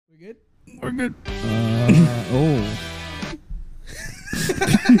good? We're good. Oh.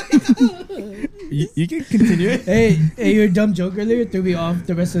 you can continue it. Hey, your dumb joke earlier threw me off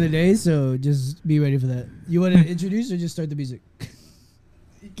the rest of the day, so just be ready for that. You want to introduce or just start the music?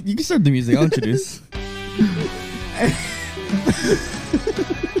 You can start the music. I'll introduce.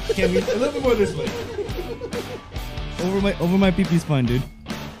 Can we a little bit more this way? Over my pee-pee's fine, dude.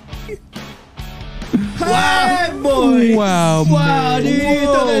 Hi, boys. Wow, man. dude, you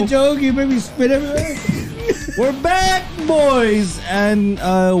thought that joke? You made me spit everywhere. We're back, boys, and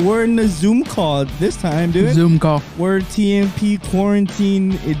we're in the Zoom call this time, dude. Zoom call. We're TMP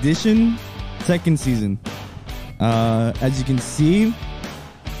Quarantine Edition, second season. As you can see,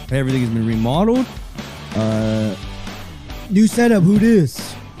 everything has been remodeled. New setup. Who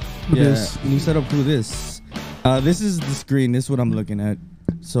this? New setup. Who this? This is the screen. This is what I'm looking at.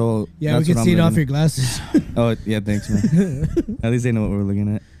 So Yeah, we can see it off your glasses. Oh yeah, thanks, man. At least they know what we're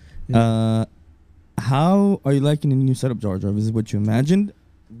looking at. Yeah. How are you liking the new setup, Jar Jar? Is it what you imagined?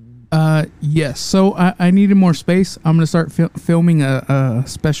 Yes. So I needed more space. I'm gonna start filming a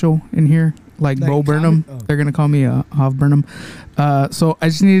special in here, like Bo Burnham. Oh. They're gonna call me Hov Burnham. So I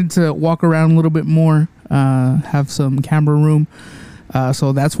just needed to walk around a little bit more. Have some camera room.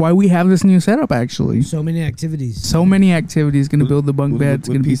 So that's why we have this new setup. Actually, So many activities. so many activities. Gonna build the bunk bed. It's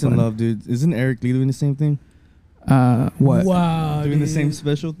With gonna be peace and fun. love, dude. Isn't Eric Lee doing the same thing? What Wow. Doing the dude. same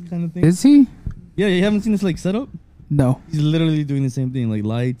special kind of thing? is he? Yeah, you haven't seen this like setup? No. He's literally doing the same thing, like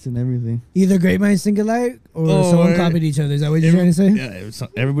lights and everything. Either Great Minds Think Alike or Oh, someone right. copied each other. Is that what you're trying to say? Yeah,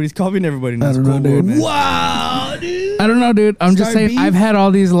 everybody's copying everybody. And I that's don't know, cool, dude. man. Wow, dude. I don't know, dude. I'm just Start saying. beef? I've had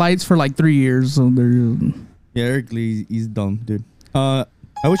all these lights for like 3 years, so they're. Yeah, Eric Lee, he's dumb, dude. I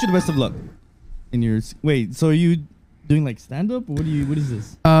wish you the best of luck in your. Wait, so are you doing like stand up? What is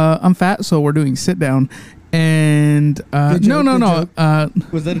this? I'm fat, so we're doing sit down, and Good joke, no.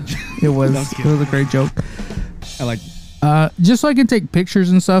 Was that a joke? It was I'm just it kidding. was a great joke. I like. Just so I can take pictures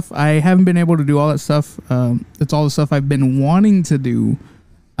and stuff. I haven't been able to do all that stuff. It's all the stuff I've been wanting to do,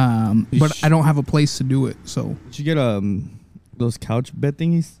 but I don't have a place to do it. So Did you get those couch bed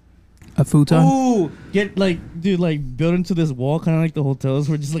thingies? a futon. Oh, get like, dude, like build into this wall, kind of like the hotels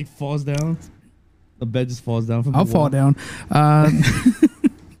where it just like falls down. The bed just falls down from. I'll the fall wall. down.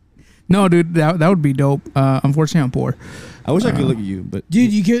 No, dude, that would be dope. Unfortunately, I'm poor. I wish I could look at you, but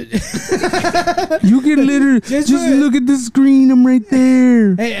Dude, you could. You can literally Just just for- look at the screen. I'm right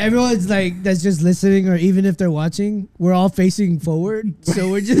there. Hey, everyone's like that's just listening, or even if they're watching, we're all facing forward, so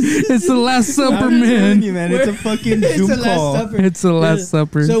we're just. It's the Last Supper, I'm telling man. you, man, it's a fucking It's Zoom the Last call. Supper. It's the Last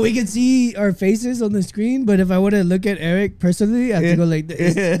Supper. So we can see our faces on the screen, but if I want to look at Eric personally, I have to go like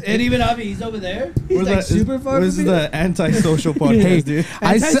this. And even Avi, he's over there. He's Where's like that- super far This from is me. the anti-social podcast, Hey, dude.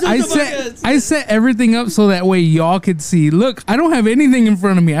 I set everything up so that way y'all could see. Look, I don't have anything in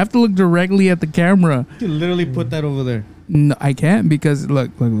front of me. I have to look directly at the camera. You can literally put that over there. No, I can't because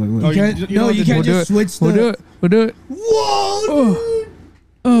look. Oh, You can't, you no, don't you have to can't do just it. switch the. We'll do it. We'll do it. Whoa, dude.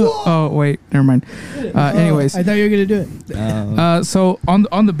 Oh wait, never mind. Anyways, I thought you were gonna do it. so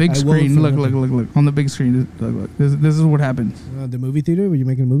on the big I will screen, for look nothing. on the big screen. Look. This is what happens. The movie theater? Were you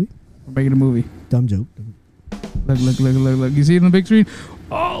making a movie? We're making a movie. Dumb joke. Look. You see it on the big screen?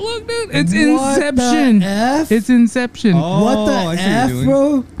 Oh, look, dude, it's Inception. What the F? It's Inception. Oh, what the I see what you're F, doing.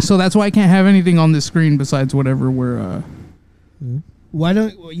 bro? So that's why I can't have anything on this screen besides whatever we're. Why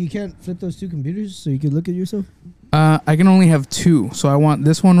don't you can't flip those two computers so you can look at yourself? I can only have two, so I want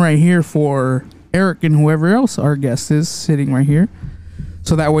this one right here for Eric and whoever else our guest is sitting right here.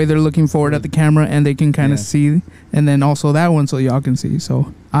 So that way they're looking forward at the camera and they can kind of Yeah. see, and then also that one so y'all can see.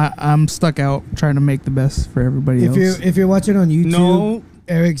 So I'm stuck out trying to make the best for everybody else. If you're watching on YouTube, No.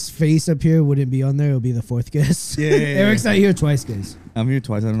 Eric's face up here wouldn't be on there. It'll be the fourth guest. Yeah. Eric's not here twice, guys. I'm here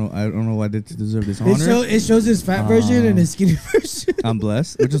twice. I don't know what I did to deserve this honor. It shows his fat version and his skinny version. I'm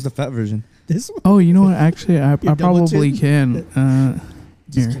blessed. Or just the fat version. This one. Oh, you know what? Actually, I Your double probably chin? can.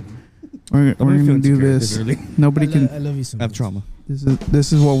 Just Here, kidding. we're gonna do this. Early. Nobody I can. love you so I have much. trauma.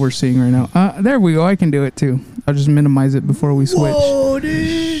 This is what we're seeing right now. There we go. I can do it too. I'll just minimize it before we switch. Whoa,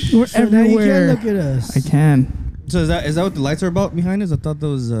 dude! We're So now you everywhere. can look at us. I can. So is that what the lights are about behind us? I thought that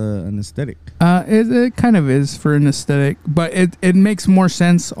was an aesthetic. It kind of is for an aesthetic, but it makes more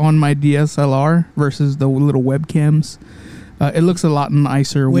sense on my DSLR versus the little webcams. It looks a lot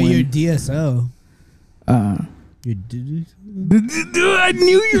nicer Wait, when. your DSO. Your I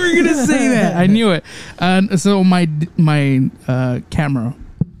knew you were gonna say that. I knew it. So my camera.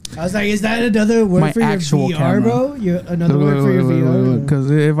 I was like, is that another word My for your actual VR, camera. bro? Another word for your VR? Because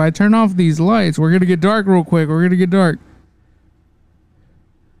if I turn off these lights, we're gonna get dark real quick. We're gonna get dark.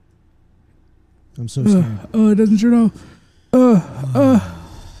 I'm so scared. Oh, it doesn't turn off.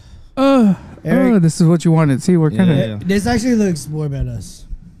 Oh, this is what you wanted. See, we're kind of. Yeah. This actually looks more badass.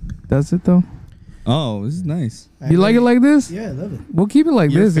 Does it though? Oh, this is nice. You like it like this? Yeah, I love it. We'll keep it like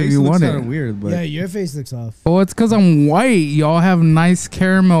Your this if face you looks want kinda it. weird, but Yeah, your face looks off. Oh, it's because I'm white. Y'all have nice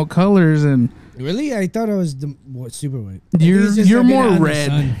caramel colors, and Really? I thought I was super white. I think you're it's just you're I've been more out in the red.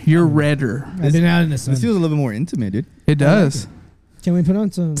 sun. You're redder. I've been out in the sun. this feels a little bit more intimate, dude. It does. Can we put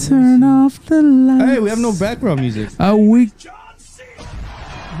on some? Turn off the lights. Hey, we have no background music.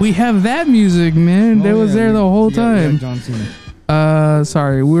 We have that music, man. That was there the whole time. John Cena.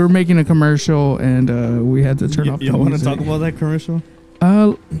 Sorry, we were making a commercial and we had to turn off the You want to music. talk about that commercial?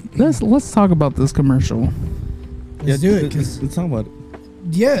 Let's talk about this commercial. Let's do it. Let's talk about it.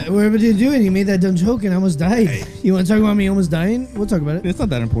 Yeah, we're able to do it. You made that dumb joke and I almost died. You want to talk about me almost dying? We'll talk about it. It's not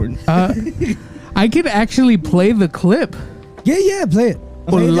that important. I could actually play the clip Yeah, play it.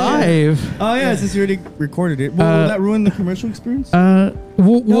 Play it. live. Oh yeah, since you already recorded it, will that ruin the commercial experience? but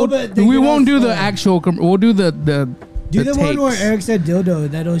they we can won't do also- the actual. We'll do the Do the one where takes. Eric said dildo.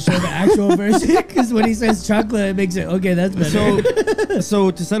 That'll show the actual version. Because when he says chocolate, it makes it okay. That's better.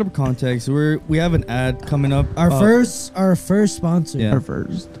 So to set up context, we have an ad coming up. Our first sponsor. Yeah.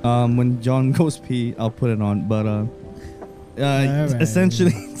 first. When John goes pee, I'll put it on. But Alright.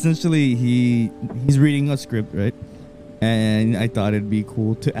 essentially he's reading a script, right? And I thought it'd be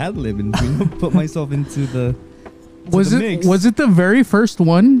cool to ad lib and put myself into the Was it mix. was it the very first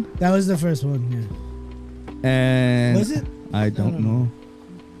one? That was the first one. Yeah. And Was it? I don't know.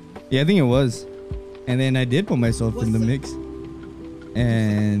 Yeah, I think it was. And then I did put myself in the mix.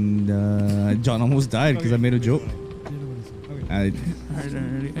 And John almost died because I made a joke.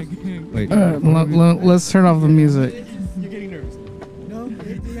 Wait. Let's turn off the music. You're getting nervous. No.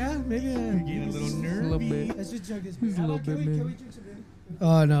 Yeah. Maybe. Getting a little nervous. A little bit. Let's just chug this. Just a little bit, man.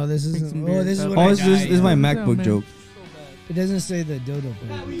 Oh no, this Drink isn't. some Oh, beer. this is what Oh, I this is died. my Yeah, MacBook man. joke. It doesn't say the dildo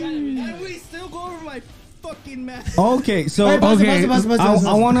part. We still go over my fucking Mac. Okay, so Alright, pause it, okay. pause it, pause it, pause it,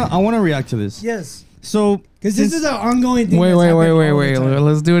 I pause it. wanna react to this. Yes. So Because this is an ongoing thing. Wait. that's happening all the Wait. time.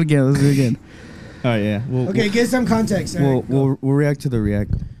 Let's do it again. Let's do it again. all right, yeah. Okay, give some context. Eric. We'll react to the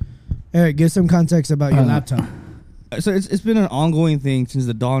react. Eric, give some context about your Uh, laptop. So it's been an ongoing thing since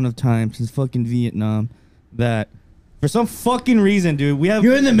the dawn of time, since fucking Vietnam, that for some fucking reason, dude, we have.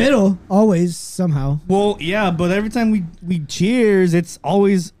 You're in the middle, always, somehow. Well, yeah, but every time we cheers, it's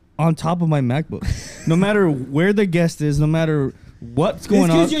always on top of my MacBook. No matter where the guest is, no matter what's going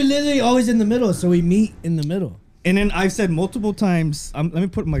on. Because you're literally always in the middle, so we meet in the middle. And then I've said multiple times. Let me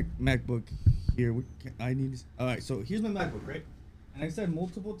put my MacBook here. I need. All right, so here's my MacBook, right? And I said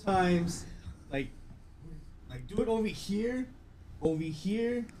multiple times, like do it over here,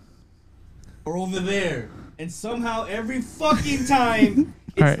 or over there. And somehow every fucking time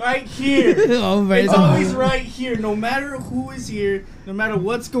it's Alright. right here. Oh, right. It's always right here. No matter who is here, no matter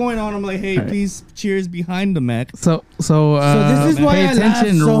what's going on, I'm like, hey, Alright. please cheers behind the Mac. So this is why pay I laughed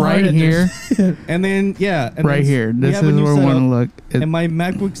attention so hard right at here, this. And then yeah, and right then here. we This have is a new where we want to setup, look. It- And my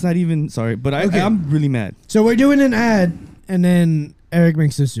MacBook's not even sorry, but Okay. I'm really mad. So we're doing an ad, and then Eric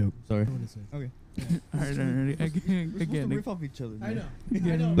makes this joke. Sorry. Okay. Alright, again. Riff off each other. I know.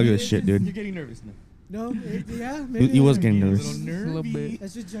 Look at this shit, dude. You're getting nervous now. No, yeah, He was getting nervous. Just a little bit.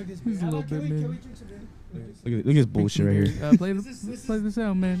 Let's just chug this. Just a little bit, man. drink some beer? Look at this bullshit right here. Play this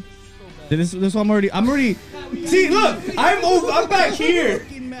out, man. This I'm already. See, look, I'm back here.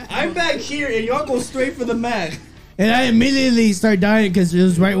 I'm back here, and y'all go straight for the Mac. And I immediately start dying because it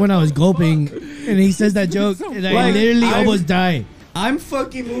was right when I was gulping, and he says that joke, and I Like, literally I'm- almost die. I'm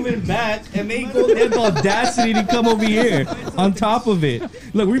fucking moving back, and they have the audacity to come over here on top of it.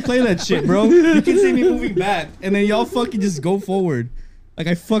 Look, replay that shit, bro. You can see me moving back, and then y'all fucking just go forward. Like,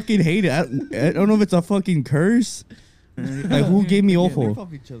 I fucking hate it. I don't know if it's a fucking curse. Like, who gave me awful?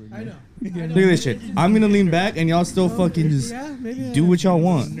 I know. Look at this shit. I'm gonna lean back, and y'all still fucking just Yeah, maybe. do what y'all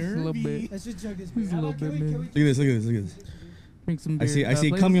want. Just a little bit. Let's just chug this. Just a little bit, man. Look at this. Look at this. Look at this. Drink some I beer. see. I see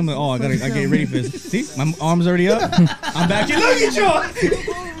it Play coming. I'm this- like, oh, I play gotta. this I get out, ready man. for this. See, my arms already up. I'm back here. Look at y'all.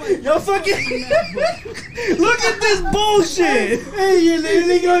 Y'all fucking. Look at this bullshit. Hey, you're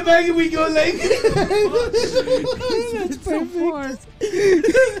literally going back, and we go like. That's perfect.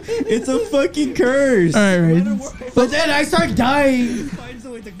 It's a fucking curse. All right, right. But then I start dying.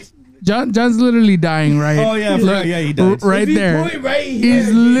 John's literally dying, right? Oh yeah, Look, yeah, he does. right If you there. point right here,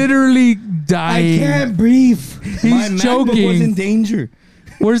 He's literally I dying. can't breathe. My He's MacBook was in choking. danger.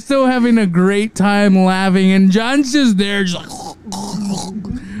 We're still having a great time laughing, and John's just there, just like.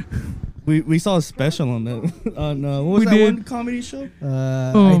 We saw a special on that on what was We that did. one comedy show?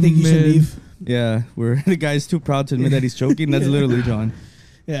 I think you should man. leave. Yeah, where the guy's too proud to admit that he's choking. That's literally John.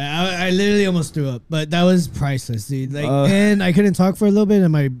 Yeah, I literally almost threw up, but that was priceless, dude. Like, Uh, and I couldn't talk for a little bit,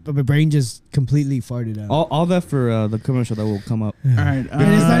 and my brain just completely farted out. All that for the commercial that will come up. All right. And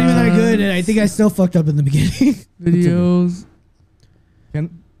it's not even that good, and I think I still fucked up in the beginning. Videos. Can,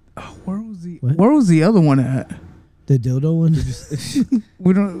 Where was the other one at? The dildo one.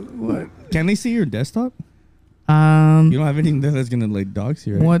 We don't. What? can they see your desktop? You don't have anything there that's gonna like dogs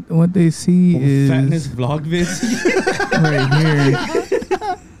here. Right? What they see is Fatness vlog vids. right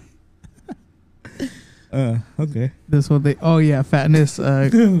here. Okay. This what they. Oh yeah, fatness.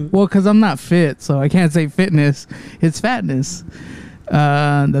 Well, because I'm not fit, so I can't say fitness. It's fatness.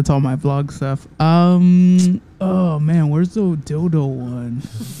 That's all my vlog stuff. Oh man, where's the dildo one?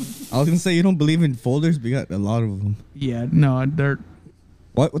 I was gonna say you don't believe in folders, but you got a lot of them. Yeah, no, they're.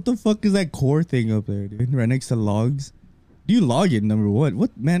 What the fuck is that core thing up there, dude? Right next to logs. Do you log in? Number one.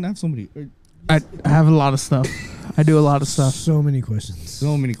 What man? I have so many. I have a lot of stuff. I do a lot of stuff. So many questions.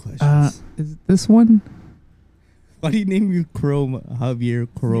 So many questions. Is it this one? Why do you name your Chrome Javier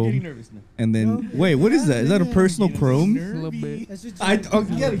Chrome? I'm getting nervous now. And then wait, what is that? Is that a personal Chrome? A little bit. I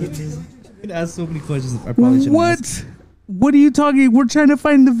gotta get this. I'm gonna ask so many questions. I probably shouldn't ask. What? What are you talking? We're trying to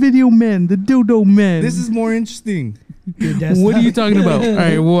find the video man, the dildo man. This is more interesting. What are you talking about? All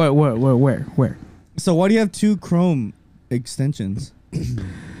right, what, where? So why do you have two Chrome extensions?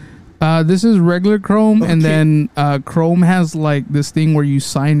 This is regular Chrome, and Okay. then Chrome has like this thing where you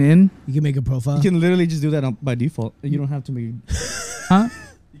sign in. You can make a profile. You can literally just do that by default. You don't have to make. Huh?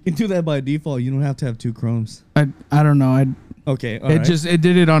 You can do that by default. You don't have to have two Chromes. I don't know. Okay. All It right. just it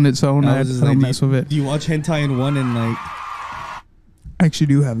did it on its own. I I was just don't like, mess with it. Do you watch hentai in one and like? I actually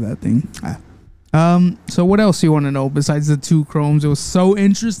do have that thing. So what else you want to know besides the two Chromes? It was so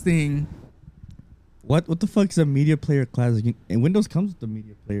interesting. What the fuck is a media player classic? And Windows comes with the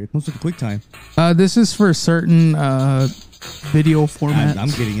media player. It comes with QuickTime. This is for certain video formats. I'm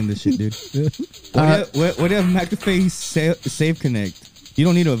getting in this shit, dude. What do you have McAfee Save Connect? You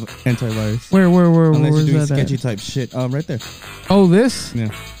don't need an antivirus. Where Unless where's you're doing that sketchy at? type shit. Right there. Oh, this? Yeah.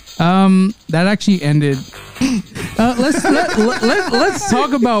 That actually ended. Let's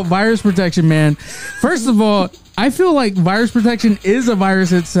talk about virus protection, man. First of all, I feel like virus protection is a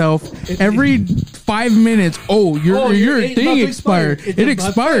virus itself. Every 5 minutes, your thing expired. It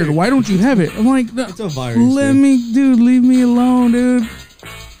expired. Why don't you have it? I'm like, It's a virus. leave me alone, dude.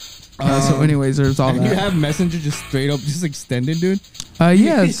 So, anyways, there's all You that. have Messenger just straight up just extended, dude.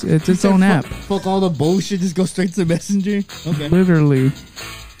 Yeah, it's its own app, Fuck all the bullshit. Just go straight to Messenger. Okay. literally.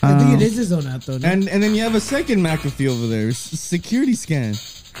 I think it is his own app though. No? And then you have a second McAfee over there. Security scan.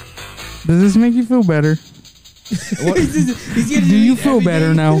 Does this make you feel better? What? Do you feel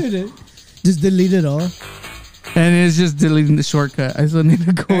better now? Just delete it all. And it's just deleting the shortcut. I still need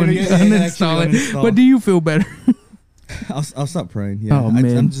to go and Yeah, uninstall actually it. uninstall. But do you feel better? I'll stop praying. Yeah. Oh,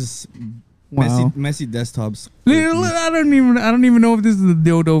 man. I'm just Wow. messy desktops. I don't even know if this is a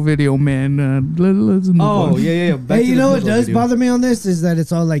dildo video, man. Let's move Oh on. yeah. Back Hey, to you the know what dildo does video. bother me on this is that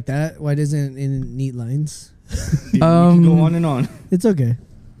it's all like that. Why doesn't it in neat lines? Dude, we can go on and on. It's okay.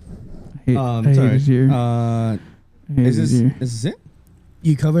 I hate Sorry. it here. Uh, I hate is it this here. is this it?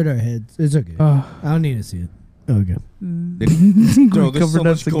 You covered our heads. It's okay. Oh. I don't need to see it. Okay. Bro, there's so Covered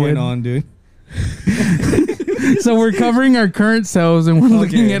us much going again. on, dude. So we're covering our current selves and we're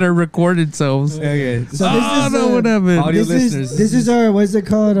looking Okay. at our recorded selves. Okay. So Oh, this is no, what happened? Audio this listeners. is this is our what's it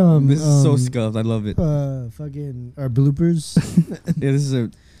called? This is so scuffed. I love it. fucking our bloopers. Yeah, this is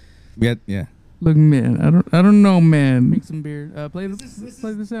a. Yeah. Look, man, I don't know, man. Make some beer. Play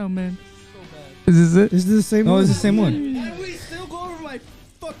the sound, man. Is this it? This is the same. No, one? it's the same one. And we still go over my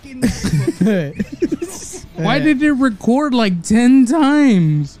fucking. Why did it record like 10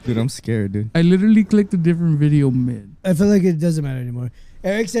 times? Dude, I'm scared, dude. I literally clicked a different video mid. I feel like it doesn't matter anymore.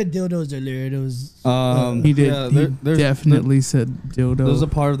 Eric said dildos earlier. It was He did. Yeah, he there's definitely said dildo. There's a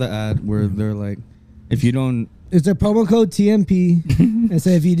part of the ad where they're like, if you don't, it's a promo code TMP. And so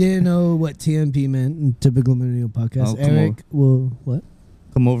if you didn't know what TMP meant in typical millennial podcast, Oh, come Eric will what?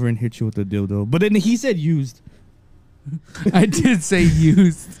 come over and hit you with a dildo. But then he said used. I did say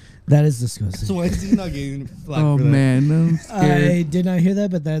used. That is disgusting. So why is he not getting flack Oh for that? man, I'm scared. I did not hear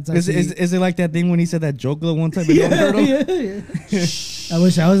that, but that's actually, Is it like that thing when he said that joke the one time? And no one heard him? I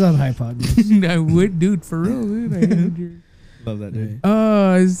wish I was on HiPod. I would, dude, for real, dude. I heard your- Love that, dude.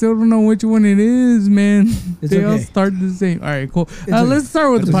 I still don't know which one it is, man. It's They all okay. start the same. All right, cool. okay. Let's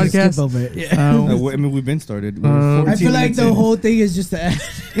start with the Just skip podcast. over it. Yeah. I mean, we've been started. We're I 14 I feel like minutes the in. whole thing is just the ad.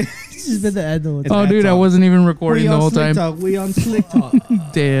 It's just been the ad the whole time. Oh, ad dude, I talk. wasn't even recording We the on whole Slick time. Talk. We on Slick Talk.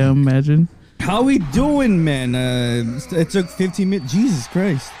 Damn, imagine. How we doing, man? It took 15 minutes. Jesus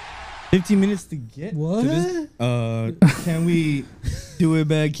Christ. 15 minutes to get What? to this. Can we do it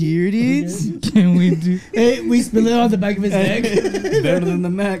back here, dudes? Can we do? Hey, we spill it on the back of his neck. Better than the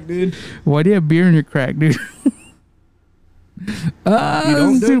Mac, dude. Why do you have beer in your crack, dude?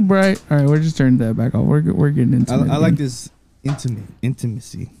 don't, It's too dude? bright. All right, we're just turning that back off. We're getting into it. I like this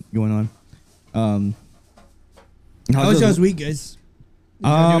intimacy going on. How was y'all's week, guys? You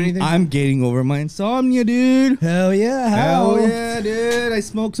guys do anything? I'm getting over my insomnia, dude. Hell yeah! How? Hell yeah, dude. I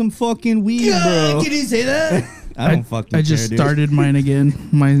smoked some fucking weed, God, bro. can you say that? I don't fucking I just care, dude. started mine again.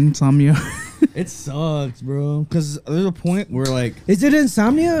 My insomnia. It sucks, bro. Because there's a point where, like, Is it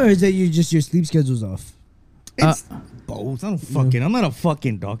insomnia or is it just your sleep schedule's off? it's both. I'm not a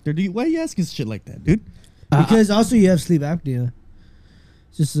fucking doctor, dude. Why are you asking shit like that, dude? Because also you have sleep apnea.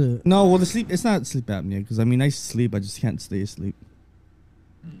 It's just a No, well, it's not sleep apnea. Because, I mean, I sleep. I just can't stay asleep.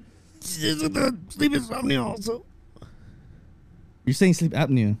 sleep insomnia also. You're saying sleep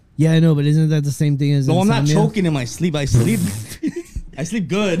apnea. Yeah, I know, but isn't that the same thing as No, I'm insomnia? not choking in my sleep. I sleep. I sleep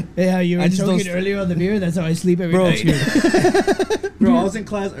good. Hey, how you were I just choking don't- earlier on the beer? That's how I sleep every Bro, night. Bro, I was in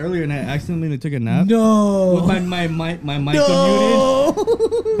class earlier and I accidentally took a nap. No. With my mic unmuted. No.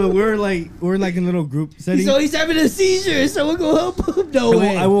 But we're like in a little group setting. So he's having a seizure. Someone go help him. No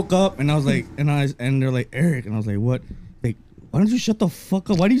way. I woke up and I was like, and they're like, Eric, and I was like, what? Like, why don't you shut the fuck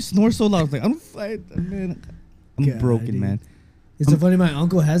up? Why do you snore so loud? I was like, I'm God, broken, dude. man. It's so funny. My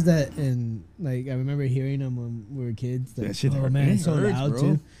uncle has that, and like I remember hearing him when we were kids. Like, That shit oh hurt. man, It it's so hurts, loud bro.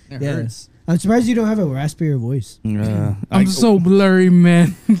 too. It Yeah. hurts. I'm surprised you don't have a raspier voice. I'm so blurry,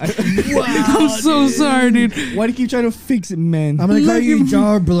 man. I'm so sorry, dude. Why do you keep trying to fix it, man? I'm gonna call Look you at-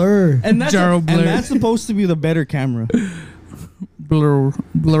 Jar Blur. and that's Jaro and Blur. that's supposed to be the better camera.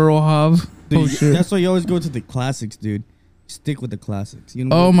 Blurrohav. Dude, Oh shit. that's why you always go to the classics, dude. Stick with the classics. You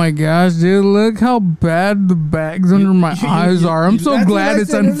know. Oh my gosh, dude! Look how bad the bags under my eyes are. I'm so that's glad what I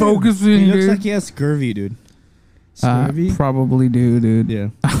it's said earlier. unfocusing, He looks dude. like he has scurvy, dude. Scurvy? Probably do, dude. Yeah.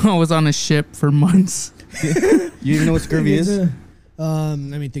 I was on a ship for months. You even know what scurvy is? Let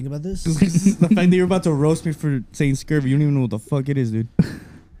me think about this. The fact that you're about to roast me for saying scurvy, you don't even know what the fuck it is, dude.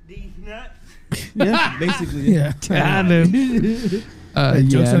 Yeah, basically. Yeah. God, dude. Jokes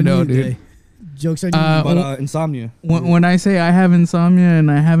Yeah, on no, you, dude. Jay. Jokes on you. But insomnia. When I say I have insomnia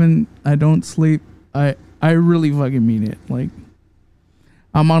and I don't sleep, I really fucking mean it. Like,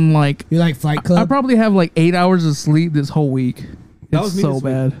 I'm on like You like Fight I Club? probably have like 8 hours of sleep this whole week. That It's was me so this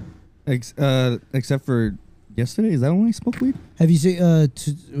week. bad. Except for yesterday. Is that when I smoked weed? Have you seen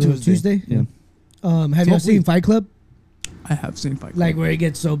Tuesday? Yeah. Have you Smoke seen weed. Fight Club? I have seen Fight Club. Like where it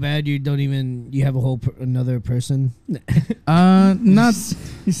gets so bad you don't even you have a whole another person. Not.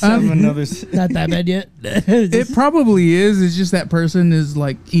 Another. Not that bad yet. It probably is. It's just that person is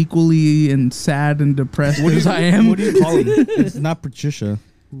like equally and sad and depressed as I am. What do you call him? It's not Patricia.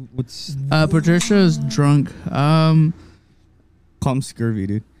 What's Patricia is drunk. call him scurvy,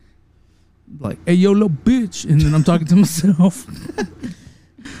 dude? Like, hey, yo, little bitch, and then I'm talking to myself.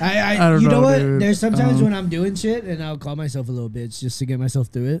 I don't you know know, what? dude. There's sometimes when I'm doing shit and I'll call myself a little bitch just to get myself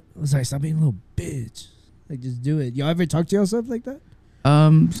through it. I was like, stop being a little bitch. Like, just do it. Y'all ever talk to yourself like that?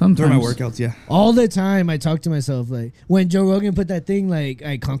 Sometimes During my workouts, yeah. All the time I talk to myself. Like when Joe Rogan put that thing, like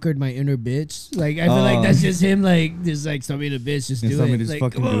I conquered my inner bitch. Like I feel like that's just him. Like just like stop being a bitch. Just Yeah, do stop it. being just Like,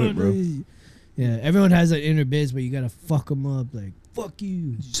 fucking come do it, on, bro. dude. Yeah, everyone has an inner bitch, but you gotta fuck them up. Like fuck you.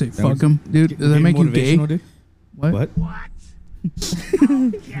 You say fuck him, dude. Does that make you gay? Motivational, dude? What? What?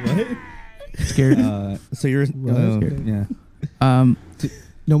 Scared? So you're Well, yeah.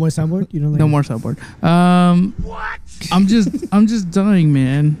 No more soundboard. You don't like No more soundboard. I'm just dying,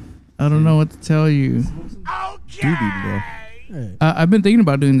 man. I don't know what to tell you. Doobie, bro. Alright. I've been thinking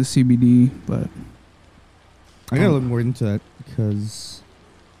about doing the CBD, but I gotta look more into that because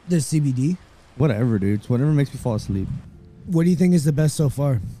The CBD. whatever, dude. It's whatever makes me fall asleep. What do you think is the best so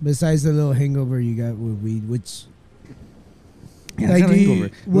far? Besides the little hangover you got with weed, which Yeah, Like, I got a do you-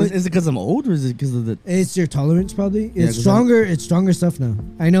 hangover. what- Is it because I'm old or is it because of the? it's your tolerance probably. Yeah, It's 'cause stronger. It's stronger stuff now.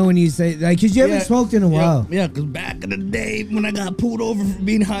 I know when you say like, cause you haven't Yeah. smoked in a while. Yeah, because back in the day when I got pulled over for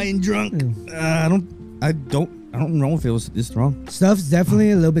being high and drunk, I don't know if it was this strong. Stuff's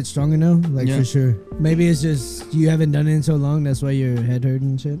definitely a little bit stronger now, like Yeah. for sure. Maybe it's just you haven't done it in so long. That's why your head hurting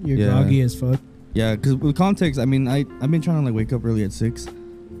and shit. You're Yeah. groggy as fuck. Yeah, because with context, I mean, I've been trying to like wake up early at 6.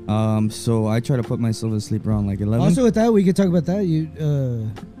 So I try to put myself to sleep around like 11. Also, with that, we could talk about that. You,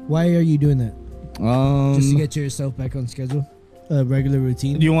 why are you doing that? Just to get yourself back on schedule, a regular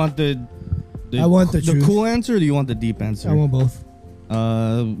routine. do you want the I want the truth. cool answer or do you want the deep answer? I want both.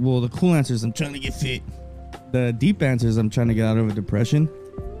 Well, the cool answer is I'm trying to get fit. The deep answer is I'm trying to get out of a depression.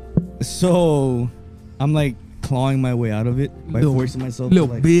 So I'm like clawing my way out of it by Little- forcing myself. Little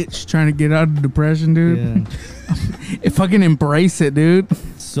to like, bitch trying to get out of depression, dude. Yeah. Fucking embrace it, dude.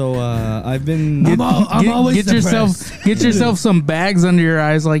 So I've been. I'm always get yourself some bags under your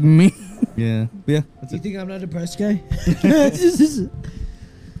eyes like me. Yeah. Yeah. That's You it. think I'm not a depressed guy?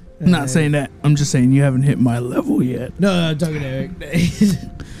 I'm not saying that. I'm just saying you haven't hit my level yet. No, I'm talking to Eric.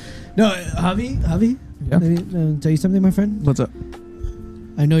 No, Javi. Yeah. Let me tell you something, my friend. What's up?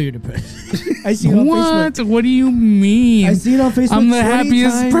 I know you're depressed. I see it on What? Facebook. What do you mean? I see it on Facebook. I'm the 20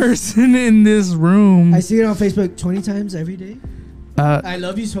 happiest times. person in this room. I see it on Facebook 20 times every day. I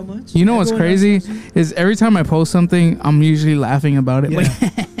love you so much. You know what's Everyone crazy else loves you. is every time I post something, I'm usually laughing about it, Yeah. like,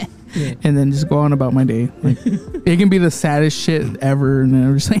 Yeah. and then just go on about my day. Like, it can be the saddest shit ever, and then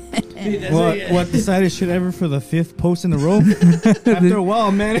I'm just like, Dude, that's What the saddest shit ever for the 5th post in a row? After a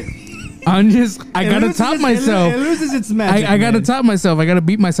while, man. I gotta loses top its- myself. It loses its magic. I gotta man. top myself. I gotta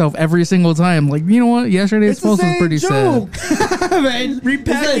beat myself every single time. Like, you know what? Yesterday's It's the post was same pretty joke. sad. Right?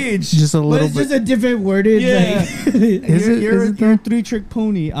 Repackaged. Just a But little it's bit. just a different worded. Yeah. Like, Is it? You're Is it a though? 3-trick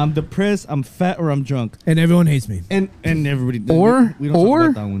pony. I'm depressed. I'm fat, or I'm drunk. and everyone hates me. And everybody. Or- we don't talk or-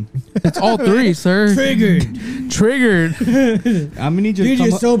 about that one. It's all three, sir. Triggered. Triggered. I'm gonna need you. Dude, to come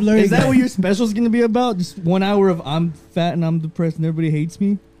you're up- so blurry, Is that guy. what your special's gonna be about? Just 1 hour of I'm fat and I'm depressed and everybody hates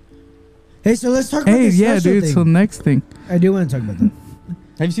me. Hey, so let's talk about Hey, this yeah, special dude. thing. So next thing. I do want to talk about that.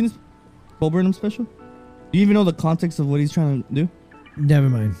 Have you seen this Bo Burnham special? Do you even know the context of what he's trying to do? Never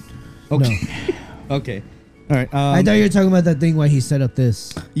mind. Okay. Okay. All right. I thought you were talking about that thing why he set up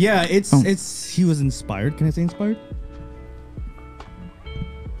this. Yeah, it's Oh. he was inspired. Can I say inspired?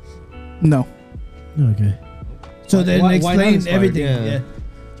 No. Okay. So Why- then why not explain inspired? everything. Yeah. Yeah.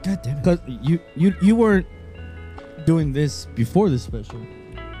 God damn it. Because you weren't doing this before this special.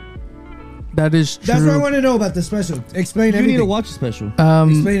 That is true. That's what I want to know about the special. Explain You everything. need to watch the special.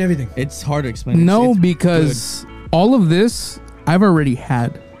 Explain everything. It's hard to explain. No, It's because all of this I've already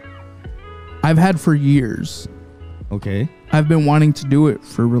had. I've had for years. good. Okay. I've been wanting to do it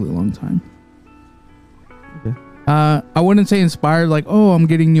for a really long time. Okay. I wouldn't say inspired, like, oh, I'm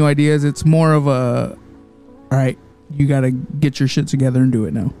getting new ideas. It's more of a, all right, you got to get your shit together and do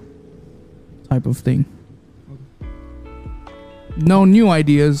it now type of thing. No new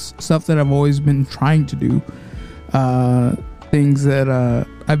ideas, stuff that I've always been trying to do. Things that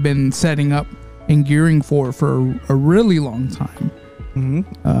I've been setting up and gearing for a really long time.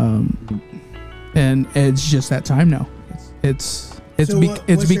 Mm-hmm. And it's just that time now. It's So it's what's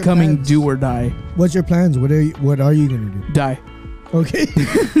your becoming plans? do or die. What's your plans? What are you gonna do? Die. Okay.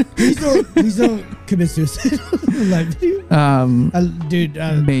 please don't commit suicide. Like, dude.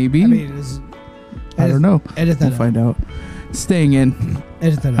 Maybe. I mean, it's, I don't know. Edit that We'll out. find out. Staying in.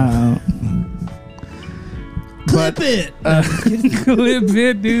 Edit that out. But it. clip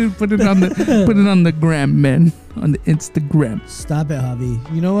it, dude. Put it on the gram, man. On the Instagram. Stop it,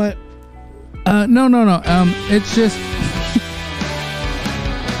 Javi. You know what? No. It's just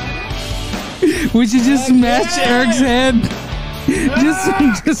we should just smash Eric's head.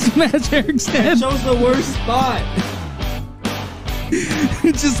 Just smash Eric's head. chose the worst spot.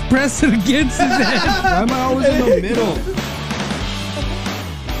 Just press it against his head. Why am I always in the middle?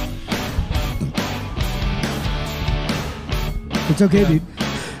 It's okay, dude.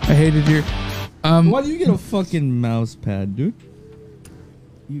 I hated your. Why do you get a fucking mouse pad, dude?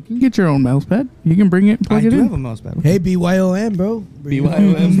 You can get your own mouse pad. You can bring it and I plug it do in. have a mouse pad. Hey, BYOM, bro.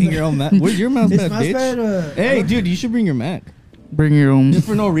 BYOM, bring your own Mac. Where's your mouse It's pad, mouse bitch? pad, Hey, dude, you should bring your Mac. Bring your own. Just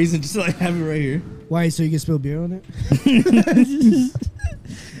for no reason, just to like have it right here. Why? So you can spill beer on it?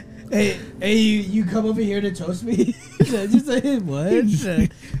 Hey, you come over here to toast me? Just say what?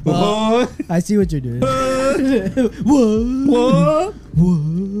 Well, I see what you're doing. What?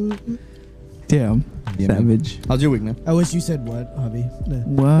 Damn. Yeah, man. Savage. How's your week, man? I wish you said what, hubby. Nah.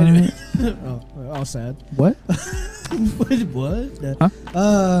 What? Anyway. All sad. What? What? Huh?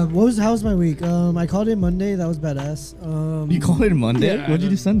 How was my week? I called in Monday. That was badass. You called it Monday? Yeah, What'd you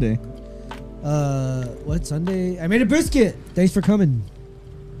do Sunday? What Sunday? I made a brisket. Thanks for coming.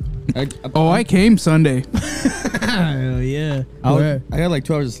 I came Sunday. Oh yeah. I got like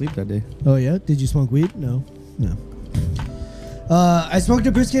 2 hours of sleep that day. Oh yeah. Did you smoke weed? No. I smoked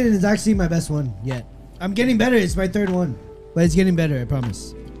a brisket and it's actually my best one yet. I'm getting better. It's my third one, but it's getting better. I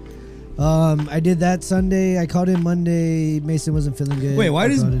promise. I did that Sunday. I called in Monday. Mason wasn't feeling good. Wait, why I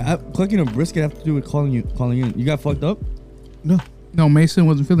does called in. cooking a brisket have to do with calling you in? You got fucked up? No? No, Mason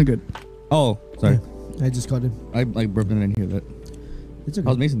wasn't feeling good. Oh, sorry. I just called him. I like burped and I didn't hear that. It's okay.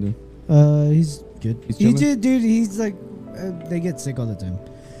 How's Mason doing? He's good. He's He chilling? did, dude. He's like, they get sick all the time,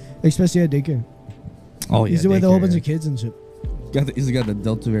 especially at daycare. Oh yeah. He's with a whole daycare, bunch yeah. of kids and shit. He's got the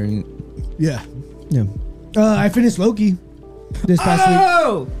Delta variant. Yeah. Yeah. I finished Loki this past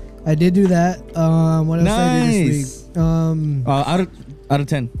week. I did do that. What else did I do this week? Out of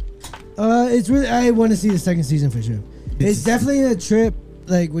 10. It's really. I want to see the second season for sure. It's definitely a trip.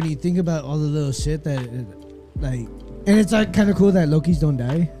 Like when you think about all the little shit that, like, and it's like kind of cool that Lokis don't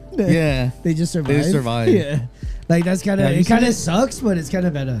die. Yeah, they just survive. They just survive. Yeah, like that's kind of it. Kind of sucks, but it's kind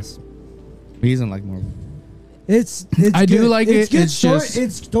of badass. He doesn't like Marvel. It's I good. do like it's it. Good It's story. just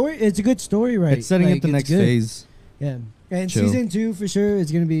It's a good story, right? It's setting like, up the next good. phase. Yeah, and Chill. season 2 for sure.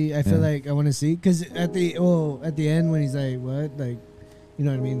 It's gonna be. I feel Yeah. like I want to see because at the end when he's like, what, like, you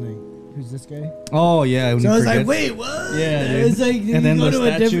know what I mean, like, who's this guy? Oh yeah. So I was like, wait, what? Yeah, It's like and then go the to a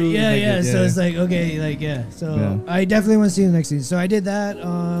statue different. is Yeah, like yeah. a- So yeah. it's like okay, like yeah. So Yeah. I definitely want to see the next season. So I did that.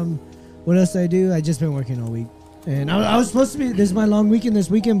 What else did I do? I just been working all week, and I was supposed to be. This is my long weekend this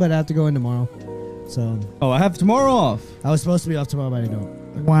weekend, but I have to go in tomorrow. So Oh, I have tomorrow off. I was supposed to be off tomorrow, but I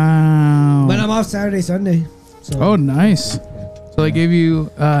don't. wow. But I'm off Saturday, Sunday. So Oh, nice. So they gave you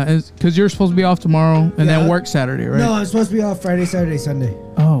because you're supposed to be off tomorrow and Yeah. then work Saturday, right? no, I'm supposed to be off Friday, Saturday, Sunday.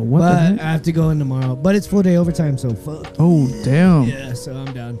 Oh, what the But heck? I have to go in tomorrow. But it's full day overtime, so fuck. Oh, damn. Yeah, so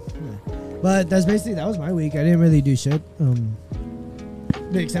I'm down. Yeah. But that was my week. I didn't really do shit.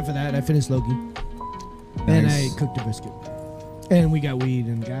 Except for that, I finished Loki. And I Nice. cooked a brisket. And we got weed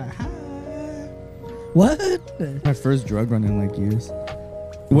and got high. What? My first drug run in like years.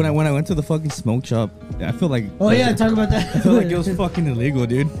 When I went to the fucking smoke shop, I feel like Oh yeah, talk about that. I feel like it was fucking illegal,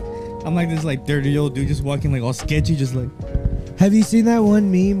 dude. I'm like this like 30-year-old dude just walking like all sketchy, just like. Have you seen that one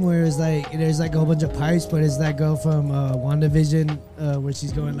meme where it's like there's like a whole bunch of pipes, but it's that girl from WandaVision where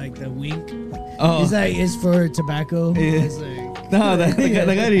she's going like the wink. Oh. It's like it's for tobacco. Yeah. It's like, No, that guy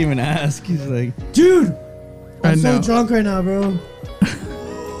didn't even ask. He's like, dude, I I'm so know. drunk right now, bro.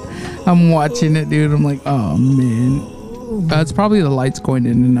 I'm watching it, dude. I'm like, oh, man. It's probably the lights going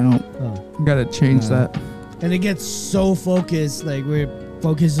in and out. Oh. Got to change that. And it gets so focused, like where it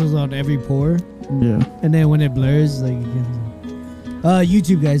focuses on every pore, Yeah. and then when it blurs, like.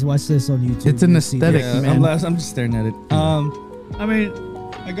 YouTube guys, watch this on YouTube. It's an You'll see aesthetic, that. yeah, man. I'm just staring at it. I mean,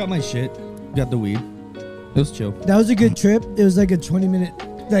 I got my shit, got the weed. It was chill. That was a good trip. It was like a 20-minute,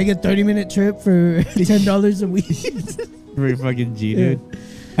 like a 30-minute trip for $10 a week. Very fucking G, Yeah. dude.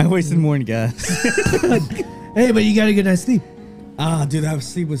 I wasted more in gas. Hey, but you got a good night's sleep. Dude, that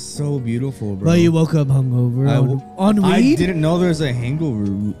sleep was so beautiful, bro. Well, you woke up hungover on I weed. didn't know there was a hangover,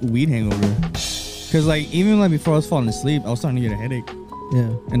 weed hangover. Cause like even like before I was falling asleep, I was starting to get a headache,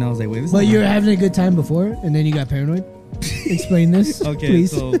 Yeah. and I was like, wait, this. But is you were not- having a good time before, and then you got paranoid. Explain this, okay.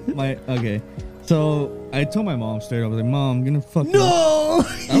 please. So I told my mom straight up, I was like, Mom, I'm gonna fuck. you up." No,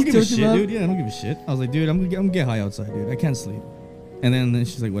 I don't give a shit, dude. Yeah, I don't give a shit. I was like, dude, I'm gonna get high outside, dude. I can't sleep. And then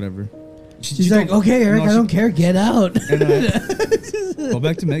she's like, whatever. She's like, okay, Eric, I don't care. Get out. Go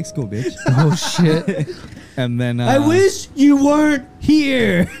back to Mexico, bitch. Oh, shit. And then I wish you weren't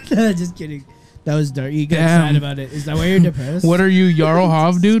here. Just kidding. That was dark. You got Damn. sad about it. Is that why you're depressed? What are you, Jarl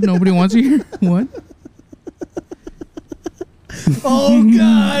Hov, dude? Nobody wants you here? What? Oh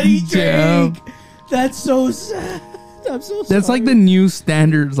God, he Damn. drank. That's so sad. I'm so sorry. That's like the new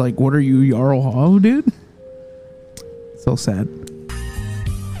standards. Like, what are you, Jarl Hov, dude? So sad.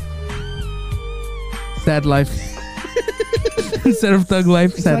 Sad life. Instead of thug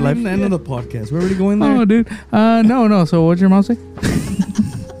life, It's sad not life. even the end of the podcast. We're already going there. Oh, dude. No. So, what's your mom say?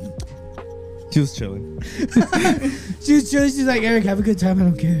 She was chilling. She's like, Eric, have a good time. I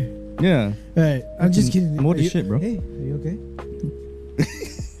don't care. Yeah. All right, I'm just kidding. I'm old as Are you- shit, bro. Hey, are you okay?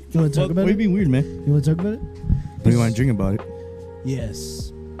 You want to talk about Why it? being weird, man? You want to talk about it? What do you want to drink about it?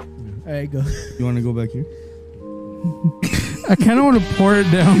 Yes. All right, go. You want to go back here? I kind of want to pour it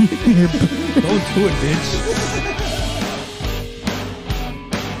down. Don't do it, bitch.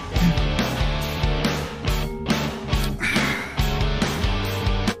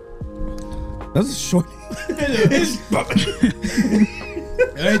 That's a short. All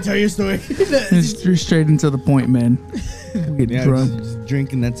right, tell your story. It's straight into the point, man. Get Yeah, drunk. just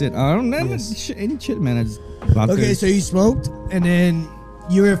drink and that's it. I don't know any shit, man. I just Okay, so you smoked, and then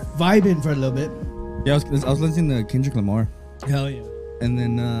you were vibing for a little bit. yeah, I was listening to Kendrick Lamar, Hell yeah. and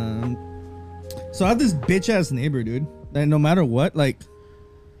then so I have this bitch ass neighbor, dude. That no matter what, like,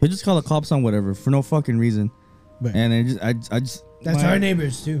 he'll just call the cops on whatever for no fucking reason. Right. And I just That's our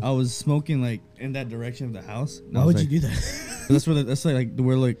neighbors too. I was smoking like in that direction of the house. and I Why was would like, you do that? That's where that's like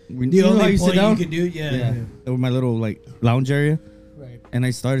where like The you know how only you sit point down. you could do, yeah. With my little like lounge area, Right. and I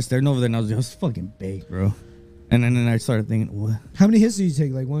started staring over there, and I was fucking baked, bro. And then I started thinking, what? How many hits do you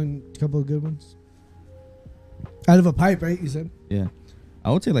take? Like one, couple of good ones? Out of a pipe, right? You said. Yeah,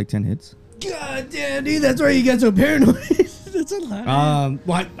 I would say like 10 hits. God damn, dude, that's why you get so paranoid. That's That's a lot.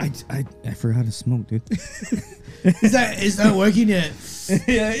 Well, I forgot to smoke, dude. It's not working yet.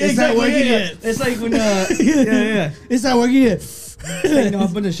 Yeah, It's not working yet. It's like when yeah. It's not working yet. Like, no, a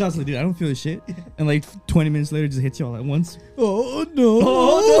bunch of shots like, dude, I don't feel the shit. And like 20 minutes later, it just hits you all at once. Oh no!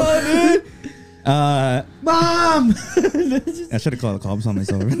 Oh no, dude. Mom! I should have called the cops on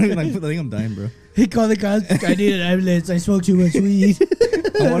myself. Like, I think I'm dying, bro. He called the cops. I need an ambulance. I smoked too much weed.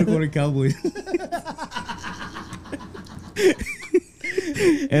 I want to go to Cowboys.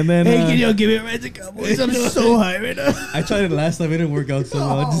 And then Hey, can you give me a ride to Cowboys? I'm so high right now. I tried it last time. It didn't work out so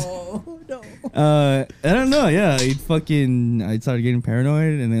well. Oh no! I don't know. Yeah, I started getting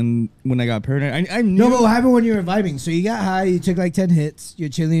paranoid, and then when I got paranoid, I knew. No, but what happened when you were vibing? So you got high. You took like 10 hits. You're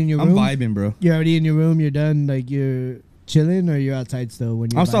chilling in your room. I'm vibing, bro. You're already in your room. You're done. Like you're chilling, or you're outside still when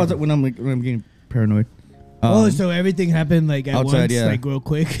you're. I'm still vibing? outside when I'm getting paranoid. So everything happened like at outside, once, yeah. like real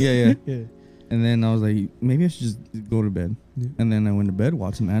quick. Yeah. Yeah. And then I was like, maybe I should just go to bed. Yeah. And then I went to bed,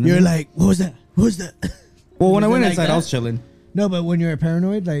 watched some anime. You're like, what was that? What was that? well, when I Was it went like inside, that? I was chilling. No, but when you were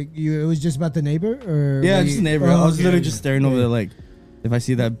paranoid, like it was just about the neighbor, or Yeah, were just you- a neighbor. Oh, I was okay, literally okay. just staring over there, like, if I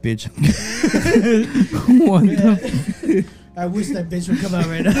see that bitch. What the? I wish that bitch would come out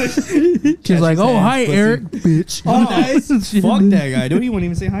right now. She's like, oh, hands, hi, pussy." Eric, bitch. Oh, nice. Fuck that guy, dude. He wouldn't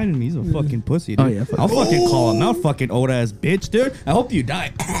even say hi to me. He's a fucking pussy, dude. Oh, yeah, fuck I'll fucking call him out, fucking old ass bitch, dude. I hope you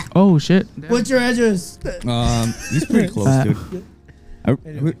die. Oh, shit. What's your address? He's pretty close, dude. I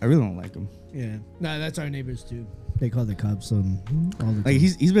really don't like him. Yeah, no, that's our neighbors too. They call the cops on all the time. Like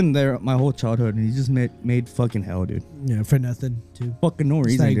he's been there my whole childhood, and he just made fucking hell, dude. Yeah, for nothing too. Fucking no It's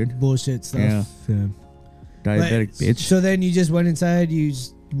reason, like dude. bullshit stuff. Yeah. Yeah. Diabetic But- bitch. So then you just went inside, you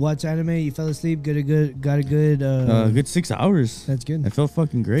just watched anime, you fell asleep, got a good Good 6 hours. That's good. I felt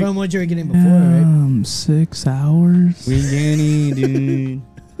fucking great. From what you were getting before, right? 6 hours. We Danny, dude.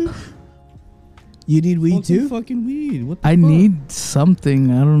 You need weed Smoke some too? fucking weed. What the I fuck? need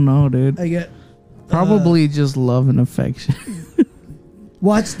something. I don't know, dude. I get Probably just love and affection.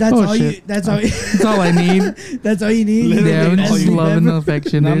 watch. That's Oh, all shit. you. That's all. That's all I need. That's all you need. Literally Yeah, all just you love and Ever?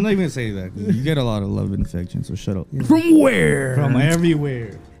 affection, No, I'm dude. not even gonna say that. You get a lot of love and affection, so shut up. From where? From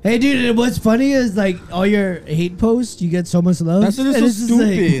everywhere. Hey, dude, and what's funny is like all your hate posts, you get so much love. That's what and is so it's just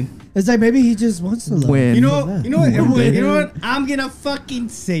like- stupid. it's like maybe he just wants to love. When? You know what? When? You know what? I'm gonna fucking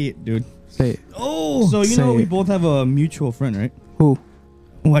say it, dude. Say it. Oh, So you Say know we it. both have a mutual friend, right? Who?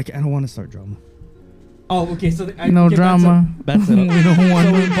 Like I don't want to start drama. Oh, okay. So No drama. That's it. We don't want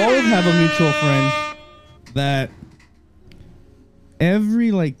So we it. both have a mutual friend that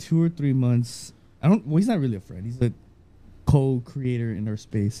every like 2 or 3 months, well, he's not really a friend. He's a co-creator in our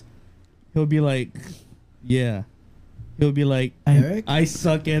space. He'll be like, yeah. He'll be like, Eric? I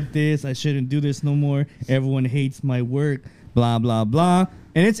suck at this. I shouldn't do this no more. Everyone hates my work. Blah blah blah.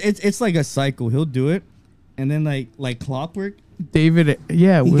 And it's like a cycle. He'll do it, and then like clockwork. David.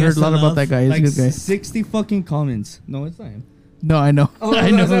 Yeah, He we heard gets a lot the about love. that guy. He's Like a good guy. 60 fucking comments. No, it's not him. No, I know. Oh,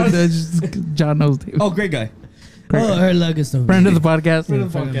 I know. no, no. That's just- John knows David. Oh, great guy. oh, her luck is so Friend of the podcast. Friend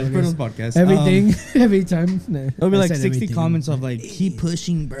of the friend of podcast. the Friend of the podcast. everything every time. Nah, It'll be I like said 60 everything. comments of like, keep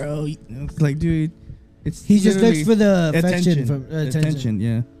pushing, bro. It's like, dude, it's He just looks literally for the affection attention. from Attention,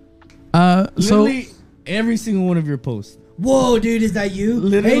 yeah. So Literally every single one of your posts. Whoa, dude, is that you?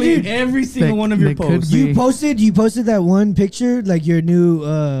 Literally hey, dude, every single That- one of your that could posts. be. you posted that one picture, like your new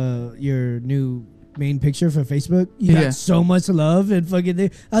main picture for Facebook. You Yeah. got so much love and fucking thing.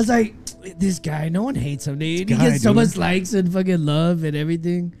 I was like, this guy, no one hates him, dude. This He guy, gets so dude. much likes and fucking love and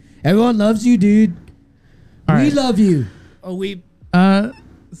everything. Everyone loves you, dude. All We right. love you. Oh, we.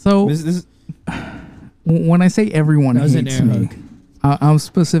 So This when I say everyone That was an hates air me, hug. I'm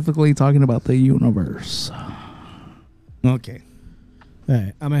specifically talking about the universe. okay. All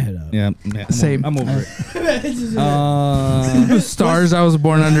right, I'm gonna head out. Yeah. Same. I'm over it. Just- The stars I was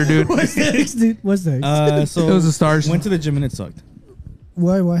born under, dude. What's next, dude? What's next? So It was the stars. Went to the gym and it sucked.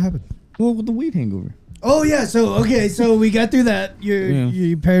 Why? What happened? Well, with the weed hangover. Oh yeah, so we got through that. Yeah.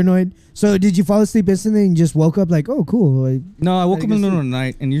 You're paranoid. So did you fall asleep instantly and just woke up like, oh cool, like, No, I woke up in the guess middle of the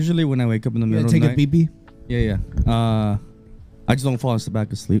night, and usually when I wake up in the you middle gotta of take the a night, BB? yeah. I just don't fall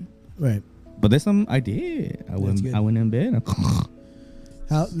back asleep. Right. But this time I did. I good. went in bed.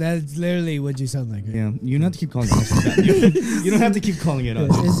 How? That's literally what you sound like. Right? Yeah, you don't have to keep calling it sleep apnea. You don't have to keep calling it out.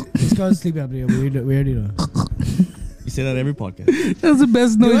 It's called sleep apnea. We already know. You say that every podcast. That's the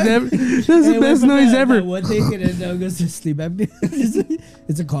best noise what? ever. That's the best noise ever. One thing and then now goes to sleep apnea.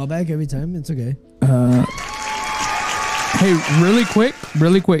 It's a callback every time. It's okay. Hey, really quick.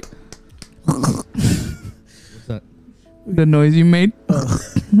 What's that? The noise you made.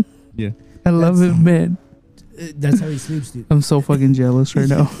 Yeah. I love it, man. That's how he sleeps, dude. I'm so fucking jealous right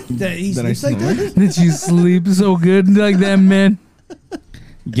now. That he That I sleeps like snore? that? That you sleep so good like that, man.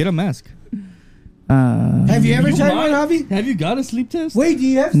 Get a mask. Have you ever You tried might- one, Javi? Have you got a sleep test? Wait, do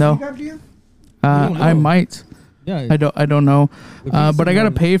you have No. sleep apnea? don't I know. might. Yeah. I don't know. If But I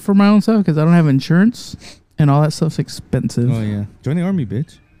gotta pay for my own stuff because I don't have insurance, and all that stuff's expensive. Oh yeah. Join the army,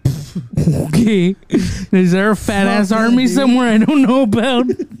 bitch. Okay, is there a fat ass Fuck that, army dude. somewhere I don't know about?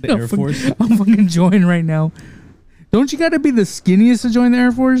 The Air Force. I'm fucking join right now. Don't you gotta be the skinniest to join the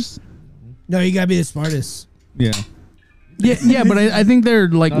Air Force? No, you gotta be the smartest. Yeah. Yeah, but I think their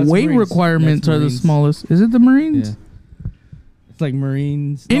like No, it's weight Marines. requirements That's are the Marines. smallest. Is it the Marines? Yeah. It's like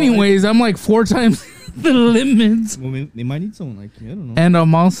Marines. No, Anyways, I'm like 4 times the limits, well, they might need someone like you. I don't know. and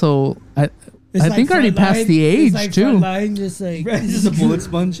I'm also It's I think I already front passed line- the it's age, like too. front line, just like It's just a bullet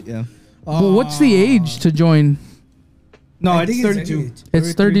sponge. Yeah. Well, what's the age to join? No, I it's think it's 32.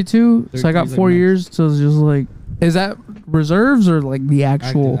 It's 32, so I got 33 is like 4 max. years. So it's just like, is that reserves or like the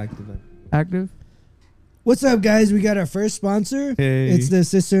actual Active. active? What's up, guys? We got our first sponsor. Hey. It's the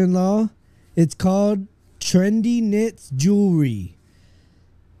sister-in-law. It's called Trendy Knits Jewelry.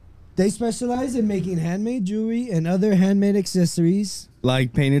 They specialize in making handmade jewelry and other handmade accessories.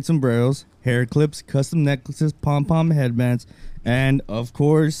 Like painted sombreros, hair clips, custom necklaces, pom-pom headbands, and of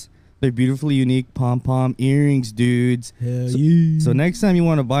course, their beautifully unique pom-pom earrings, dudes. Hell So- yeah. So next time you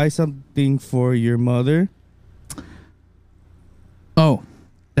want to buy something for your mother, Oh,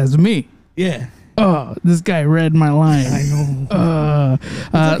 that's me. yeah, Oh, this guy read my line. I know.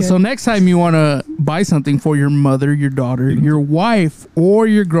 okay. So next time you want to buy something for your mother, your daughter, your wife, or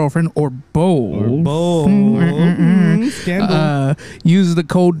your girlfriend, or both, Or both. Scandal. use the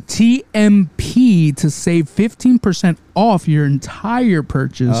code TMP to save 15% off your entire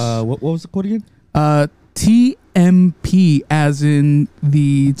purchase. What was the code again? TMP, as in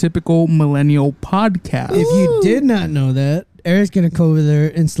the typical millennial podcast. If you did not know that, Eric's gonna go over there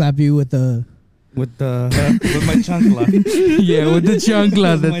and slap you with a. With the with my chancla. Yeah, with the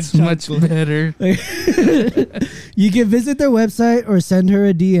chancla, With my that's much chancla. better. You can visit their website or send her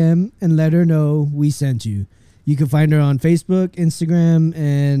a DM and let her know we sent you. You can find her on Facebook, Instagram,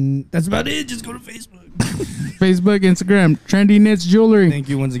 and that's about it. Just go to Facebook. Facebook, Instagram, Trendy Knits Jewelry. Thank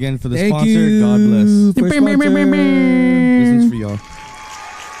you once again for the Thank sponsor. you. God bless. for sponsor. This one's for y'all.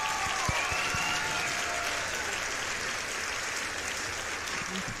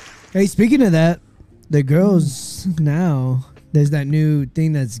 Hey, speaking of that, the girls now, there's that new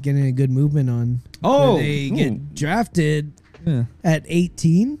thing that's getting a good movement on. Oh, where they get drafted yeah. at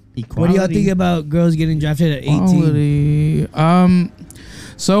 18. Equality. What do y'all think about girls getting drafted at 18? Equality.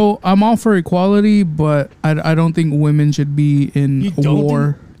 So I'm all for equality, but I don't think women should be in You a don't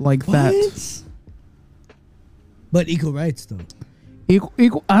war like that. But equal rights, though.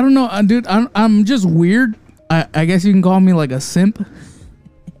 Equal. I don't know, dude. I'm just weird. I guess you can call me like a simp.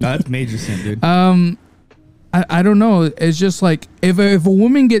 That's major sin, dude. I don't know. It's just like if a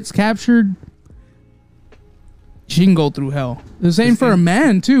woman gets captured, she can go through hell. The same for a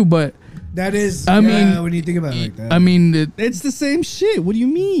man too, but That is, I mean, when you think about it like that. I mean It's the same shit. What do you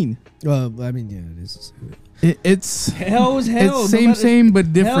mean? well, I mean, yeah, it is. it's Hell is hell. it's same but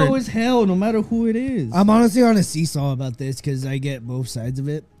Hell different. is hell, no matter who it is. I'm honestly on a seesaw about this because I get both sides of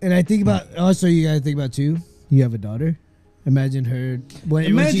it. And I think about, also, you got to think about too, you have a daughter. Imagine her when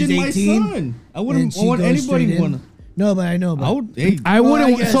she's Imagine my 18. son. I and wouldn't she want goes anybody straight in. want. No, but I know. But I would. Hey, I Well,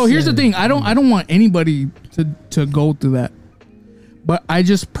 wouldn't. I guess, so here's the yeah. thing. I don't want anybody to go through that. But I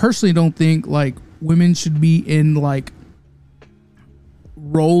just personally don't think like women should be in like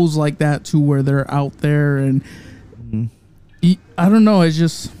roles like that to where they're out there and I don't know. It's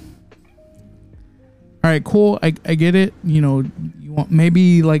just all right. Cool. I get it. You know, you want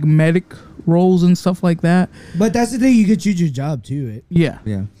maybe like medic roles and stuff like that. But that's the thing. You could choose your job too. Right? Yeah.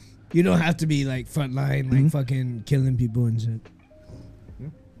 yeah. You don't have to be like frontline, like fucking killing people and shit.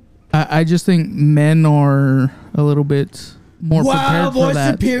 I just think men are a little bit more prepared for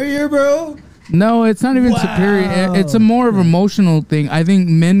that. superior, bro. No, it's not even Wow. superior. It's a more of emotional thing. I think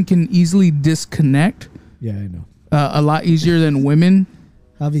men can easily disconnect Yeah, I know. a lot easier than women.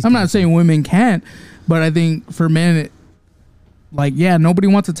 Obviously, I'm not saying women can't, but I think for men, like, yeah, nobody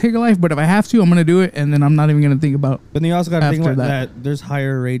wants to take a life, but if I have to, I'm going to do it, and then I'm not even going to think about But then you also got to think After about that. that. There's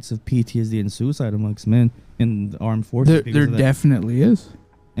higher rates of PTSD and suicide amongst men in the armed forces. there. because There of that. definitely is.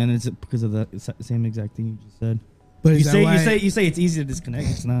 And it's because of the same exact thing you just said. But You is that say, why, you say it's easy to disconnect.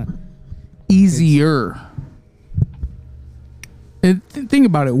 It's not. Easier. Think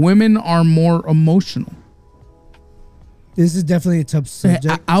about it. Women are more emotional. this is definitely a tough subject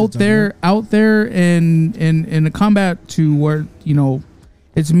to Out talk there in a combat to where, you know,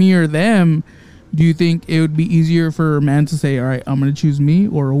 it's me or them. do you think it would be easier for a man to say, all right, I'm going to choose me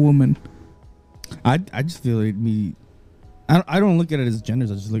or a woman? I just feel it'd be. I don't look at it as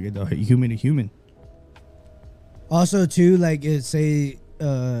genders. I just look at the human to human. Also, too, like say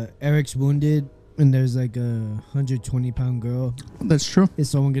Eric's wounded and there's like a 120-pound girl. That's true. Is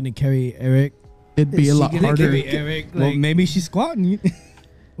someone gonna carry Eric? It'd be a lot harder. Carry Eric, Well, maybe she's squatting.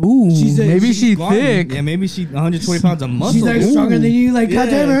 Ooh, maybe she's squatting. thick. Yeah, maybe she's 120 pounds of muscle. She's like stronger than you. Like, Yeah.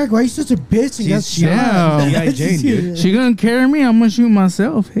 goddamn, Eric, why are you such a bitch? And got shot. G.I. Jane, dude. She gonna carry me. I'm gonna shoot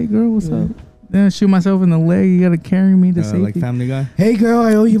myself. Hey, girl, what's up? Then shoot myself in the leg. You gotta carry me to safety. Like Family Guy. Hey, girl,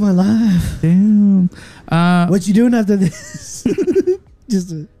 I owe you my life. Damn. What you doing after this?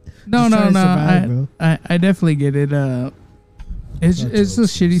 Just No. survive, bro. I definitely get it. It's a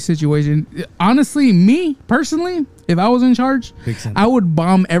shitty situation. Honestly, me personally, if I was in charge, Big sense. I would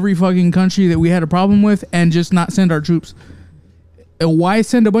bomb every fucking country that we had a problem with and just not send our troops. Why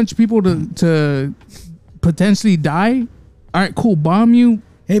send a bunch of people to potentially die? All right, cool. Bomb you.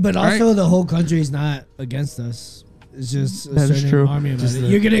 Hey, but also Right. the whole country is not against us. It's just a That is certain true. army about Just it. the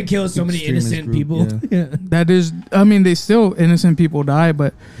You're gonna kill so many extremist innocent group, people. yeah. Yeah. That is, I mean, they still innocent people die,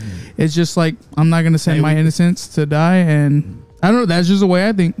 but it's just like I'm not gonna send Hey, my innocents to die, and I don't know. That's just the way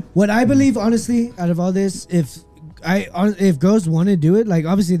I think. What I believe, honestly, out of all this, if girls want to do it, like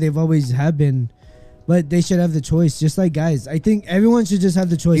obviously they've always have been, but they should have the choice, just like guys. I think everyone should just have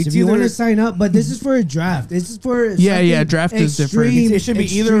the choice. It's If you want to either- sign up, but this is for a draft. This is for something draft is different. extreme- It should be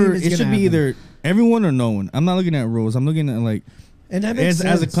extreme either. is It should gonna be happen. either everyone or no one. I'm not looking at rules. I'm looking at like And that makes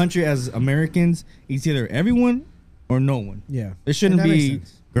as a sense. country, as Americans, it's either everyone or no one. Yeah, It shouldn't And that makes be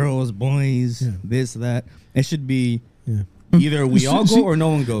sense. girls, boys, this, that. It should be Yeah. either we all go or no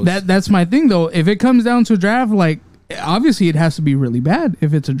one goes. That's my thing though. If it comes down to a draft, like obviously it has to be really bad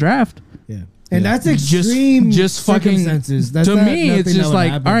if it's a draft. Yeah, and Yeah. that's extreme. Just fucking. circumstances. That's to not me, it's nothing that just would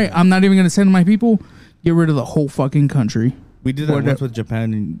like, happen. all right, I'm not even gonna send my people. Get rid of the whole fucking country. we did that Or once the- with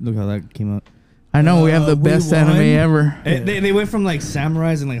Japan, and look how that came out. I know we have the we best won. anime ever. They went from like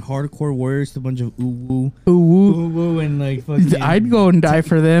samurais and like hardcore warriors to a bunch of Ooh, woo and like fucking I'd go and die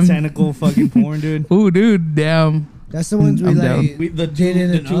for them. tentacle fucking porn, dude. Ooh, dude, damn. That's the ones we I'm like down. We, the did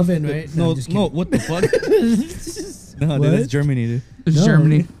in the an oven, the- right? No, I'm just no, kidding. what the fuck? No, What? dude, that's Germany, dude. It's No.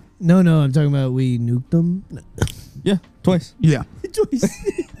 Germany. No, I'm talking about we nuked them. Yeah, twice. Yeah.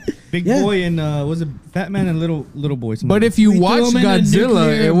 Big Yeah. boy and was it Fat Man and little boy? But if you We watch threw 'em in a Godzilla,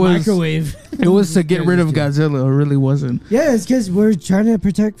 nuclear it was microwave. it was to get rid of Godzilla. It really wasn't. Yeah, it's because we're trying to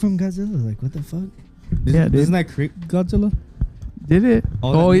protect from Godzilla. Like, what the fuck? Yeah, dude. Doesn't that create Godzilla? Did it?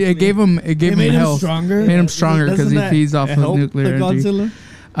 All that Oh, yeah, nuclear- it gave him made him health. stronger. Made him stronger because Doesn't he that feeds off of help nuclear the energy.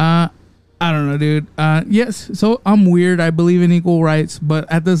 Godzilla? I don't know, dude. Yes, so I'm weird. I believe in equal rights,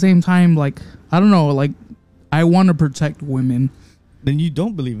 but at the same time, like I don't know, like I want to protect women. Then you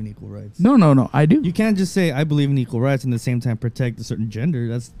don't believe in equal rights. No, I do. You can't just say I believe in equal rights and at the same time protect a certain gender.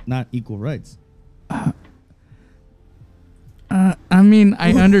 That's not equal rights. I mean,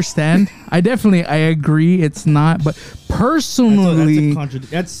 I understand. I agree. It's not, but personally,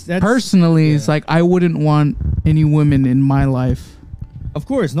 That's personally, yeah. it's like I wouldn't want any women in my life. Of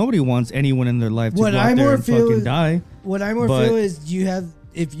course, nobody wants anyone in their life to What go I out there more and feel fucking is- die. What I more But- feel is you have,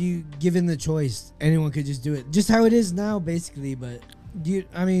 if you given the choice, anyone could just do it. Just how it is now, basically. But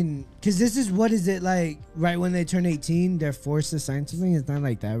I mean, because this is what is it like? Right when they turn 18, they're forced to sign something. It's not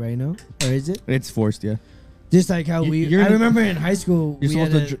like that right now, or is it? It's forced, yeah. Just like how You're I in- remember in high school, You're we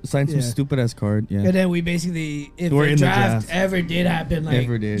supposed had to a- sign some yeah. stupid ass card, yeah. And then we basically, if We're the in the draft draft. ever did happen, like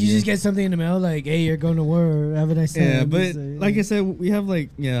Ever did, you yeah. just get something in the mail, like, "Hey, you're going to war. Have a nice time." Yeah, but Just like I said, we have like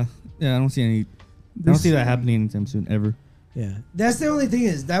yeah. I don't see any. I don't see that happening anytime soon, ever. yeah, that's the only thing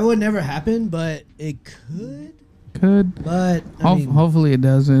is that would never happen, but it could. Could But I mean, hopefully it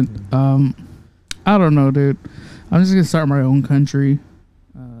doesn't. I don't know, dude. I'm just gonna start my own country.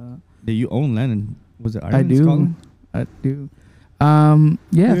 Do you own land in was it I Ireland, do. Scotland? I do.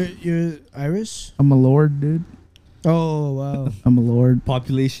 Yeah. you're Irish. I'm a lord, dude. Oh wow. I'm a lord.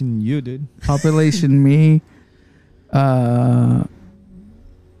 Population, you dude. Population, me.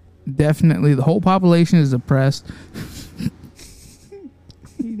 Definitely, the whole population is oppressed.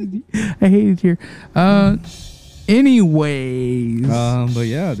 I hate it here. Anyways, But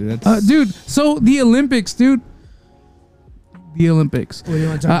yeah, dude. That's dude. So the Olympics, dude. The Olympics. What do you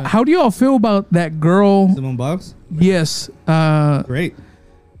want to talk about? How do y'all feel about that girl? Simone Biles. Yes. Great.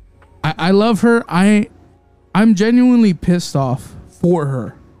 I love her. I'm genuinely pissed off for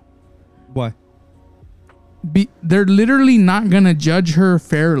her. Why? They're literally not gonna judge her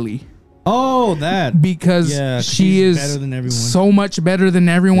fairly Oh, that. because Yeah, she she's is better than everyone. so much better than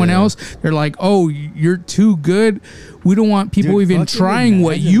everyone Yeah. else. They're like, oh, you're too good. We don't want people Dude, even fucking trying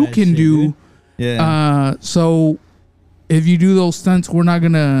what imagine you that can shit, do. dude. Yeah. So if you do those stunts, we're not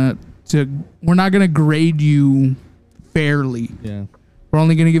gonna grade you fairly. Yeah. We're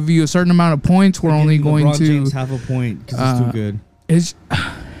only gonna give you a certain amount of points. We're only going LeBron to James half a point because it's too good. It's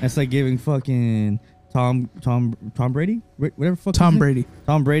That's like giving fucking Tom Brady, whatever fuck. Tom Brady.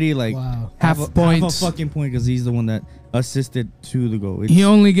 Tom Brady, like Wow. Half half points. a fucking point because he's the one that assisted to the goal. It's, He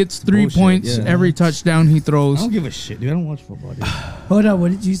only gets 3 bullshit, points yeah. every touchdown he I throws. don't give a shit, dude. I don't watch football, dude. Hold on,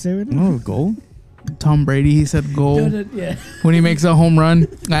 what did you say right now? No goal. Tom Brady, he said goal Yeah, when he makes a home run.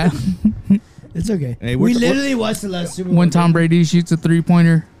 it's okay. Hey, we we're- literally watched the last Super Bowl. When Tom Brady shoots a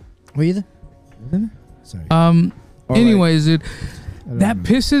 3-pointer. were you there? Sorry. Or like- Anyways, dude, that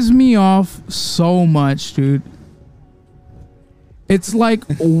pisses me off so much, dude. It's like,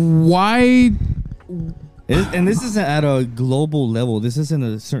 why? And this isn't at a global level. This isn't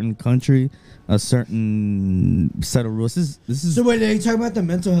a certain country, a certain set of rules. This is So wait, are you talking about the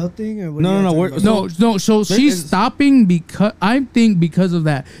mental health thing, or what No, are you no, no, talking we're- about? No. So There she's is- stopping because I think because of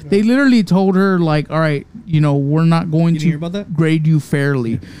that. They literally told her like, all right, we're not going You didn't hear to about that? grade you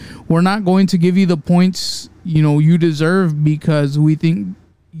fairly. We're not going to give you the points you deserve because we think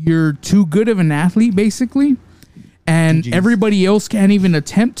you're too good of an athlete, basically. And GGs. everybody else can't even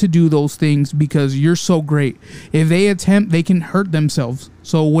attempt to do those things because you're so great. If they attempt, they can hurt themselves.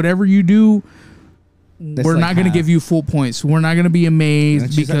 So whatever you do, That's we're like not going to half. give you full points. We're not going to be amazed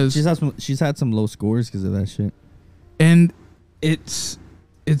And because she's had some low scores because of that shit. and it's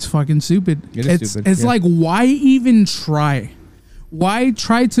fucking stupid. It is stupid, It's yeah. like, why even try? Why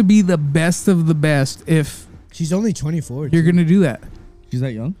try to be the best of the best if She's only 24. you're gonna do that? She's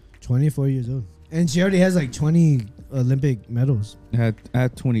that young. 24 years old, and she already has like 20 Olympic medals. Had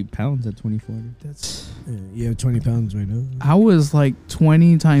 20 pounds at 24. That's You have 20 pounds right now, I was like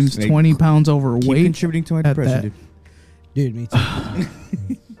 20 times Like, 20 pounds Keep overweight. contributing to my at depression, that. dude. dude. Me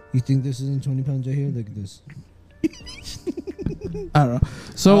too. You think this isn't 20 pounds right here? Look at this. I don't know.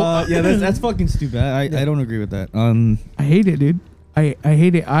 So Yeah, that's fucking stupid. I don't agree with that. I hate it, dude. I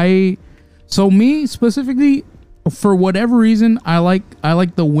hate it. So me specifically, for whatever reason, I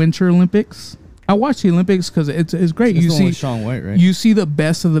like the Winter Olympics. I watch the Olympics because it's great. This You one see with Shaun White, right? you see the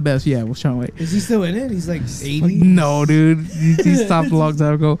best of the best. Yeah, with Shaun White. Is he still in it? He's like 80. No, dude, he stopped a long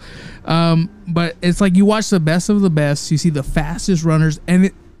time ago. But it's like you watch the best of the best. You see the fastest runners, and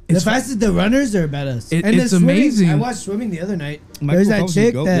it's The fastest the runners are badass. It- And the it's swimming, amazing. I watched swimming the other night. Michael There's that Phelps is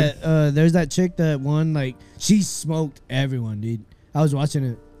chick goat, there's that chick that won. Like she smoked everyone, dude. I was watching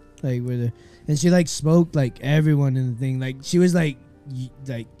it, like with her, and she like smoked like everyone in the thing. Like she was like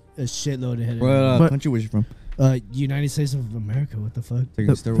a shitload ahead of What her. But- country was you from? United States of America. What the fuck? Taking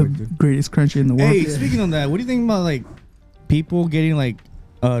the, steroids, the dude. greatest country in the world. Hey, speaking of that, what do you think about like people getting like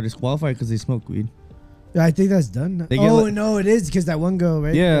disqualified because they smoke weed? I think that's done. Now. They get, Oh like- no, it is because that one girl,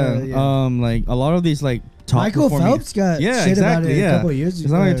 right? Yeah, like a lot of these like top Michael performing- Phelps got Yeah, shit exactly, about it yeah. a couple of years It's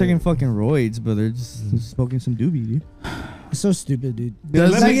ago. not like they're taking fucking roids, but they're just smoking some doobie, dude. It's so stupid, dude.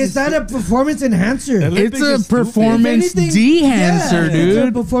 Does Like it- it's not a performance enhancer. Olympics It's a is stupid. performance If anything- de-hancer, yeah, it's a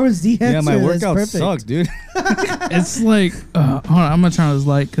dude. performance de-hancer. Yeah, my That's workout perfect. sucks, dude. It's like, hold on, I'm gonna turn on this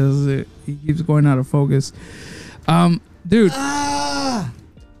light because it keeps going out of focus. Dude,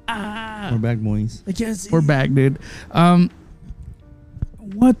 Ah, We're back, boys. I can't see. we're back, dude.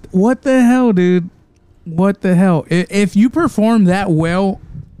 What the hell, dude? What the hell? If you perform that well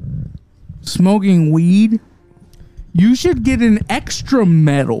smoking weed, you should get an extra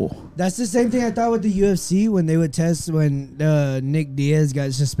medal. That's the same thing I thought with the UFC when they would test when Nick Diaz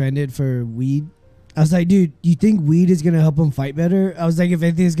got suspended for weed. I was like, dude, you think weed is gonna help him fight better? I was like, if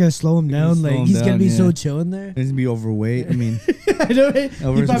anything is gonna slow him down, slow like him he's gonna down, be so yeah. chill in there. He's gonna be overweight. I mean, I know, right? He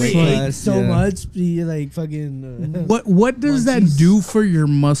Over his probably weight ate class, so yeah. much. He like fucking. What does that Munchies. do for your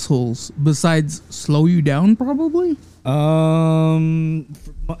muscles besides slow you down? Probably.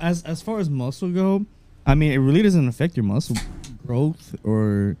 as far as muscle go, I mean, it really doesn't affect your muscle growth,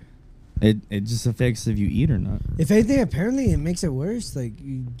 or it just affects if you eat or not. If anything, apparently it makes it worse. Like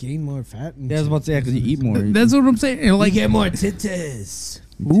you gain more fat. And Yeah, I was about to say because you eat more. That's what I'm saying. like Like, get more titties.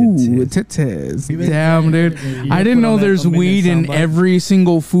 ooh, titties. You Damn, dude. I didn't know there's weed in every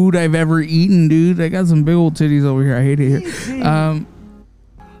single food I've ever eaten, dude. I got some big old titties over here. I hate it here.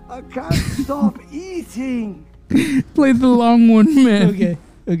 I can't stop eating. Play the long one, man. Okay.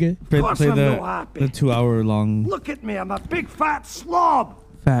 Okay. Play course I'm the not happy. the 2 hour long. Look at me, I'm a big fat slob.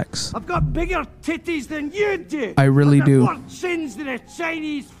 Facts. I've got bigger titties than you do. I really I've got do. more chins than a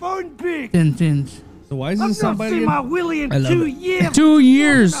Chinese phone book. Tins. So why is I've this not somebody? seen my willy in I love 2 it. years. 2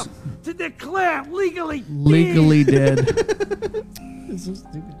 years. Enough to declare legally Legally dead. It's so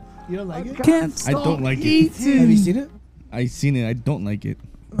stupid. You don't like it? Can't I don't like it. Have you seen it? I seen it. I don't like it.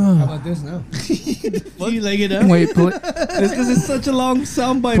 How about this now? You leg it up? Wait, It's because it's such a long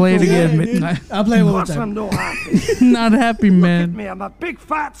soundbite. play it bro. again. Yeah, dude. I'll play it one more Plus, I'm time. no happy. Not happy, Look at man. me, I'm a big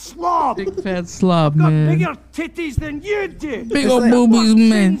fat slob. Big fat slob, Got man. bigger titties than you do. Big old boobies,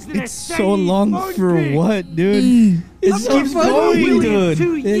 man. It's so long for what, dude? It I'm keeps not going, really dude.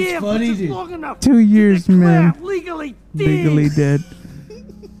 2 It's years, but funny, it's dude. long enough 2 to years, declare man. Legally dead. Legally dead.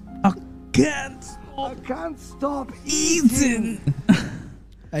 I can't I can't stop eating.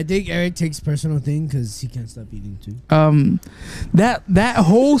 I think Eric takes personal thing because he can't stop eating too. That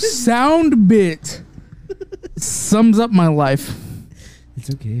whole sound bit sums up my life. It's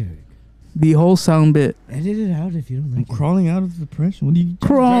okay, Eric. The whole sound bit. Edit it out if you don't I'm like it. crawling out of depression. What do you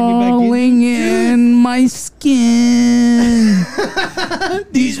Crawling in my skin.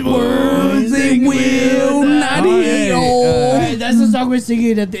 These words they will not heal. Alright, that's the song we're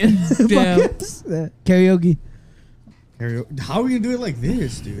singing at the end of the Yeah. podcast. Karaoke. How are we gonna do it like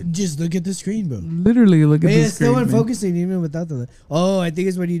this, dude? Just look at the screen, bro. Literally, look at Hey, this. it's still screen, man. unfocusing even without the. Oh, I think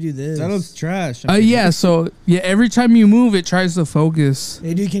it's when you do this. That looks trash. Yeah, so every time you move, it tries to focus.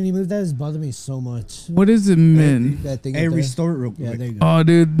 Hey, dude, can you move that? It's bothering me so much. What is it, man? That thing. Hey, up there. restore it real Yeah, quick. there you go. Oh,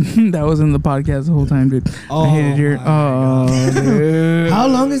 dude, that was in the podcast the whole time, dude. I hate it here. my Oh, dude. How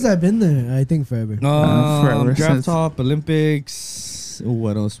long has that been there? I think forever. forever Draft since- top, Olympics.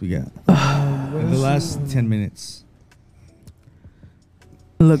 What else we got? In the last 10 minutes.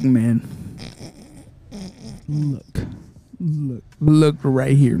 Look, man. Look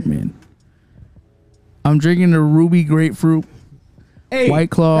right here, man. I'm drinking a Ruby grapefruit. Hey, White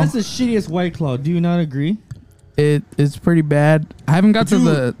Claw. That's the shittiest White Claw. Do you not agree? It's pretty bad. I haven't got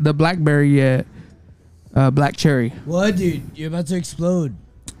to the blackberry yet. Black cherry. What, dude? You're about to explode.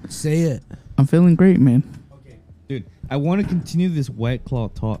 Say it. I'm feeling great, man. Dude, I want to continue this White Claw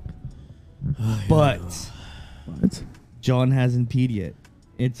talk. But What? John hasn't peed yet.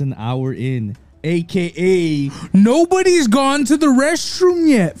 It's an hour in. AKA. Nobody's gone to the restroom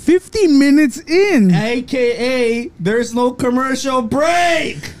yet. 50 minutes in. AKA. There's no commercial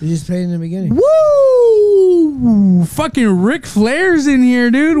break. You just played in the beginning. Woo! Fucking Ric Flair's in here,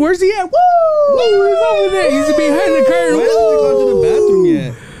 dude. Where's he at? Woo! He's over there. He's behind the curtain. Why haven't you gone to the Woo! bathroom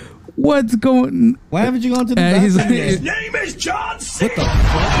yet? What's going? Why haven't you gone to the He's bathroom like, yet? Name is John C. What the fuck?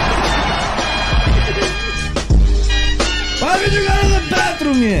 Why haven't you gone to the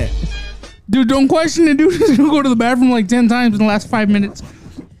bathroom yet? dude, don't question it, dude. He's gonna go to the bathroom like 10 times in the last 5 minutes.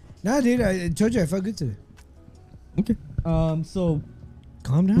 Nah, dude, I told you I felt good today. Okay. So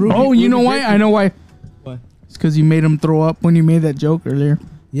Calm down. Ruby- Oh, you know Ruby why? grapefruit. I know why. Why? It's because you made him throw up when you made that joke earlier.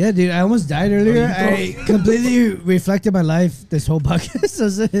 Yeah, dude, I almost died earlier. I completely reflected my life this whole podcast.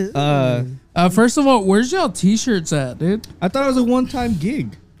 First of all, where's y'all t-shirts at, dude? I thought it was a one-time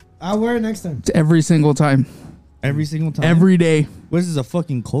gig. I'll wear it next time. It's every single time. Every single time. Every day. What is this, a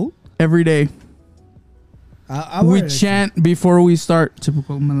fucking cult? Every day. I'll wear We it next chant before we start.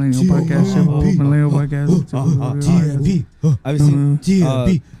 Typical millennial podcast. Typical millennial podcast. time. TNP. I've seen.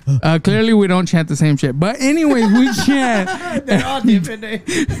 TNP. Clearly, we don't chant the same shit. But anyways, we chant They're all different.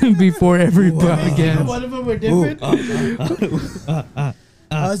 before every podcast. One of them were different.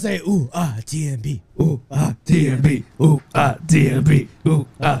 I'll say, ooh, TNP. Ooh, DMB. Ooh, DMB. Ooh,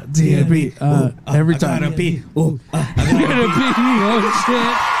 DMB. Every time. Gotta pee. Oh,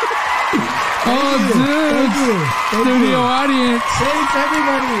 shit. Oh, dude. Studio audience. Thanks,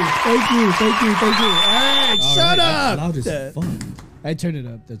 everybody. Thank you. All right, shut up. Loud as fuck. I turned it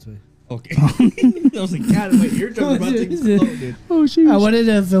up, that's why. Okay. I was like, God, my eardrums about to explode, dude. Oh, shit. I wanted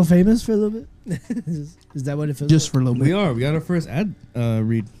to feel famous for a little bit. Is that what it feels Just like? for a little We bit. are. We got our first ad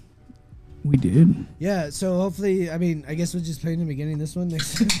read. We did. Yeah, so hopefully, I mean, I guess we'll just play in the beginning this one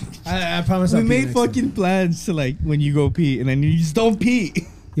next I promise We I'll pee made next time. fucking plans to like when you go pee and then you just don't pee.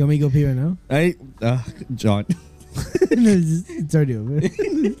 You want me to go pee right now? Right? John. It's already over.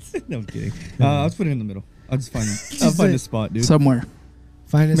 No, I'm kidding. Let's put it in the middle. I'll just find it. I'll find a- a spot, dude. Somewhere.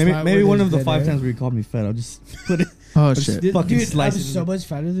 Find a Maybe spot maybe where one there's of the dead 5 air. times where you called me fat, I'll just put it. Oh, just shit. did- fucking Dude, I'm slice it. so much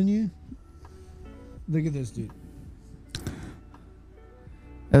fatter than you. Look at this, dude.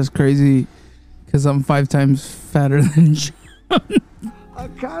 That's crazy. Because I'm 5 times fatter than you. I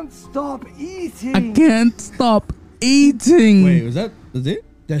can't stop eating. I can't stop eating. Wait, was it?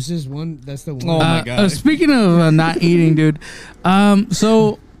 That's just one. That's the one. Oh my God. Speaking of not eating, dude.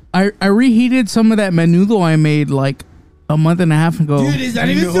 So I reheated some of that menudo I made like a month and a half ago. Dude, is that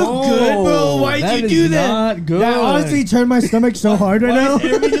even so good, bro? Why'd that you is do that? not good. That honestly turned my stomach so hard right now.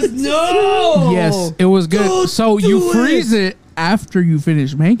 No. Yes, it was good. Don't So do you freeze it after you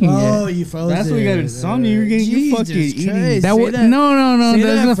finish making Oh, it. you froze That's it. what you got insomnia. You're getting you Jesus fucking eating. Christ. That Say was no. Say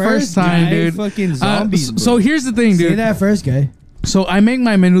That's that the first, first time, guy. dude. Fucking zombies, So bro. here's the thing, Say dude. that first, guy. So I make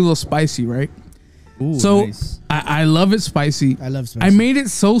my menudo spicy, right? Ooh, So nice. I love it spicy. I love spicy. I made it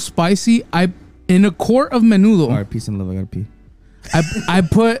so spicy. In a quart of menudo, All right, peace and love. I gotta pee. I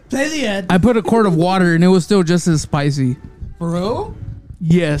put Play the ad. I put a quart of water and it was still just as spicy. Bro?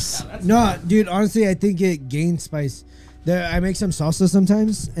 Yes. No, dude, honestly, I think it gains spice. I make some salsa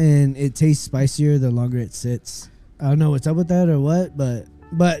sometimes, and it tastes spicier the longer it sits. I don't know what's up with that or what, but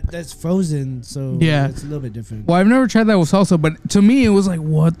that's frozen, so Yeah. it's a little bit different. Well, I've never tried that with salsa, but to me it was like,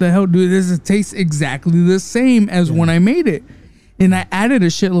 what the hell, dude? This tastes exactly the same as when I made it. And I added a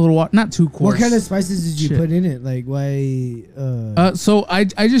shitload of water, not 2 quarts. What kind of spices did you Shit. put in it? Like, why? So I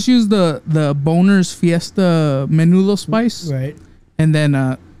just used the Boner's Fiesta menudo spice, Right. and then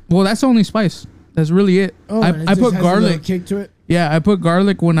well, that's the only spice. That's really it. Oh, and it I just put has a little garlic. kick to it. Yeah, I put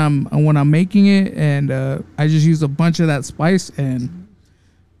garlic when I'm making it, and I just use a bunch of that spice, and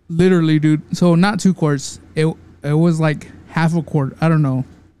literally, dude. So not 2 quarts. It was like half a quart. I don't know,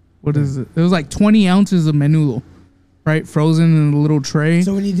 what is it? It was like 20 ounces of menudo, right? Frozen in a little tray.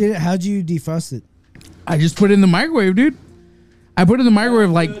 So when you did it, how'd you defrost it? I just put it in the microwave, dude. I put it in the microwave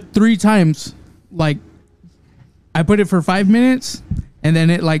like 3 times. Like, I put it for 5 minutes, and then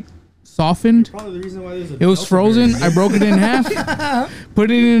it like softened. Probably the reason why there's a It was frozen. I broke it in half, put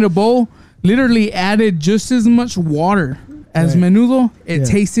it in a bowl, literally added just as much water as Right. menudo. It Yeah.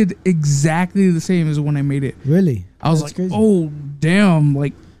 tasted exactly the same as when I made it. Really? I was That's like, crazy. oh, damn.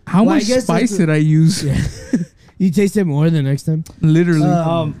 Like, how Well, I much guess spice that's did I use? You taste it more the next time.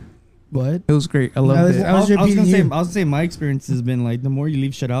 Literally. What? it was great. I I loved was- it. I was repeating you. I was gonna say my experience has been like the more you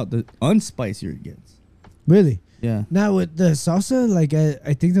leave shit out, the unspicier it gets. Really? Yeah. Now with the salsa, like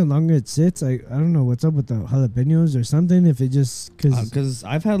I think the longer it sits, I don't know what's up with the jalapenos or something. If it just Because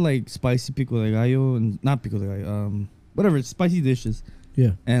I've had like spicy pico de gallo and not pico de gallo, whatever, spicy dishes,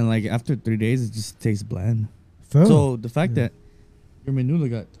 yeah. and like after 3 days, it just tastes bland. Fro- So the fact Yeah. that your menudo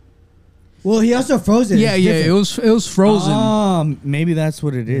got well, he also froze it. Yeah, It's yeah. different. It was frozen. maybe that's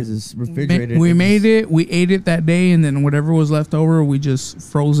what it is. It's refrigerated. We made it. We ate it that day, and then whatever was left over, we just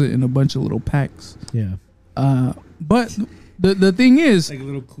froze it in a bunch of little packs. Yeah. But the thing is, like a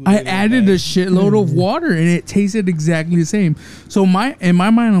little I added a shitload of water, and it tasted exactly the same. So in my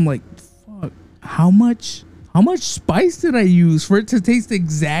mind, I'm like, fuck, how much spice did I use for it to taste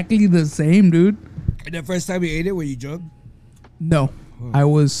exactly the same, dude? The first time you ate it, were you drunk? No, I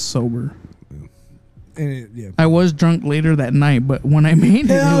was sober. Yeah. I was drunk later that night, but when I made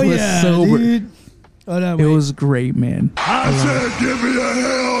it, it was sober. dude. Oh no, It was great, man. I said, give me a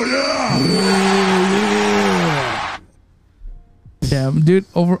hell yeah! Yeah, dude,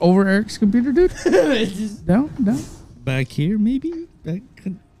 over Eric's computer, dude. Down. back here, maybe back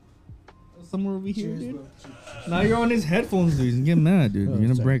somewhere over here, dude. Now you're on his headphones, dude. He's getting mad, dude. You're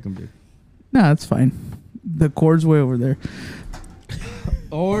gonna sorry. break him, dude. Nah, that's fine. The cord's way over there.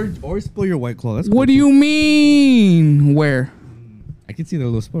 Or spill your white claw. That's What do you mean? Where? I can see the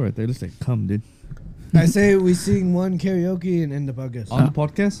little spot right there. It looks like cum, dude. I say we sing one karaoke and end the podcast. On the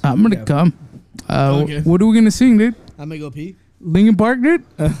podcast. I'm gonna Yeah. come. Okay. What are we gonna sing, dude? I'm gonna go pee. Linkin Park, dude.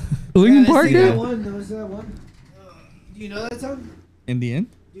 Linkin Park, dude. one. Let's sing that one. Do you know that song? In the end,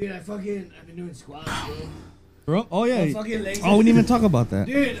 Dude, I've been doing squats, bro. Oh yeah. fucking legs. Oh, we didn't even talk about that.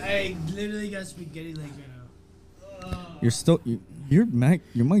 Dude, I literally got spaghetti legs right now. You're still your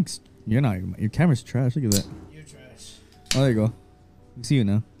mic's you're not your camera's trash. Look at that. You're trash. Oh, there you go. We see you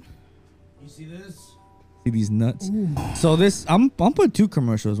now. You see this? See these nuts. So this I'm putting 2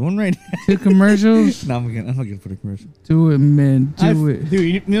 commercials. One right. Two commercials. No, I'm not gonna put a commercial. Do it, man. Do it. Dude,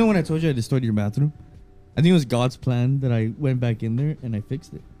 you know when I told you I destroyed your bathroom? I think it was God's plan that I went back in there and I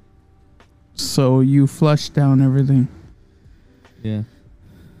fixed it. So you flushed down everything. Yeah.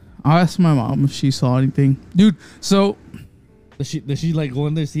 I'll ask my mom if she saw anything, dude. So Does she like go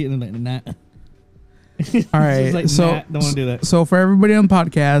in there, see it, and like nah? all right. She's like, so nah, don't want to do that. So for everybody on the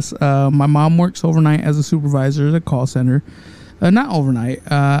podcast, my mom works overnight as a supervisor at a call center. Not overnight.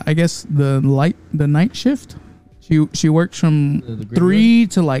 I guess the night shift. She works from The graveyard? 3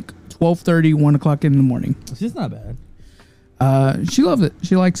 to like 12:30, 1 o'clock in the morning. It's just not bad. She loves it.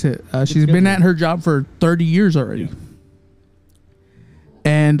 She likes it. She's good, been man. at her job for 30 years already.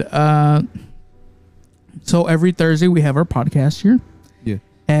 And so every Thursday we have our podcast here. Yeah.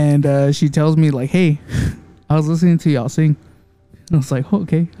 And she tells me like, "Hey, I was listening to y'all sing." And I was like, oh,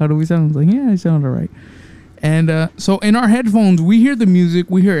 "Okay, how do we sound?" I was like, "Yeah, I sound all right." And so in our headphones, we hear the music,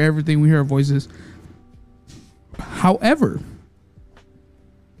 we hear everything, we hear our voices. However,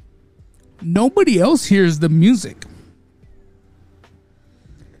 nobody else hears the music.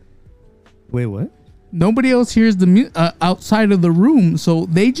 Wait, what? Nobody else hears the outside of the room, so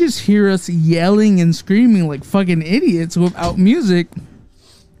they just hear us yelling and screaming like fucking idiots without music.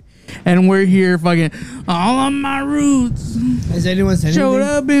 And we're here fucking all on my roots. Has anyone said Showed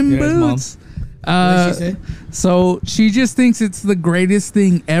anything? up in Yeah, his mom. boots. What did she say? So she just thinks it's the greatest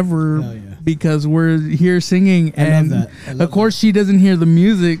thing ever Oh, yeah. because we're here singing. I love And that. I love of course, she doesn't hear the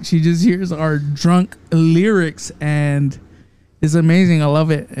music. She just hears our drunk lyrics, and it's amazing. I love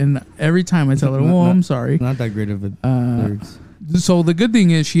it. And every time I tell her, "Oh, I'm sorry." Not that great of a lyrics. So the good thing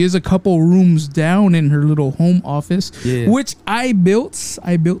is she is a couple rooms down in her little home office, Yeah. which I built.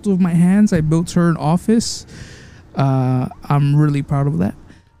 I built with my hands. I built her an office. I'm really proud of that.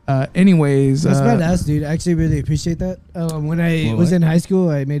 Anyways, That's badass, dude. I actually really appreciate that. When I Well, was what? in high school,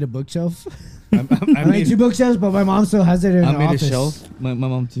 I made a bookshelf. I I made 2 bookshelves, but my mom still has it in I her made office. a shelf. My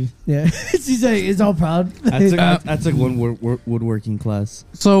mom too. Yeah, she's like, it's all proud. I took one woodworking class.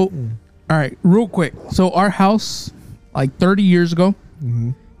 so, all right, real quick. So our house, like 30 years ago,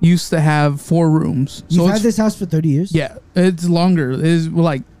 used to have 4 rooms. You've So had it's, this house for 30 years? yeah, it's longer. It's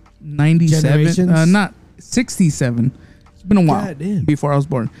like 97, Generations? not 67. It's been a while God damn. before I was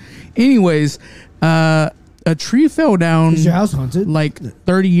born. Anyways, a tree fell down Is your house haunted? like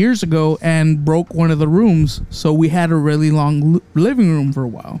 30 years ago and broke one of the rooms. So we had a really long living room for a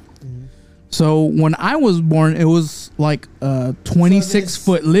while. So when I was born, it was like a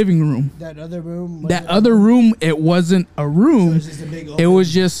 26-foot living room. That other room? That other room, it wasn't a room. was just a big It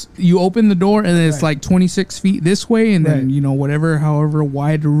was just, you open the door and then it's Right. like 26 feet this way, and then, Right. however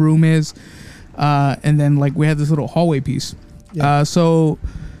wide the room is. And then like we had this little hallway piece. Yeah. So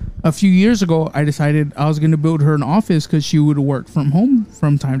a few years ago, I decided I was going to build her an office because she would work from home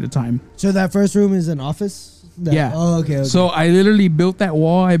from time to time. So that first room is an office? Yeah. Oh, okay. So I literally built that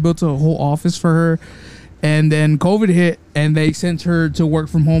wall. I built a whole office for her. And then COVID hit and they sent her to work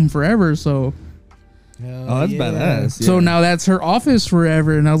from home forever. So Oh, that's badass. so yeah. now that's her office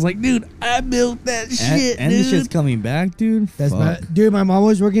forever. And I was like, dude, I built that shit. and dude. this shit's coming back, dude. That's Fuck. bad. Dude, my mom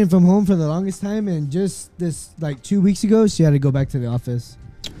was working from home for the longest time, and just this, like 2 weeks ago, she had to go back to the office.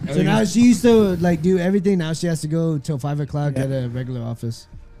 So now she used to like do everything. Now she has to go till 5 o'clock at a regular office.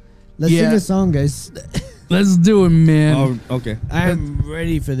 Let's Yeah. sing a song, guys. Let's do it, man. Oh, okay. I'm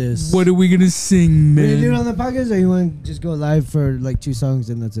ready for this. What are we gonna sing, Will you do it man? on the podcast, or you want to just go live for like 2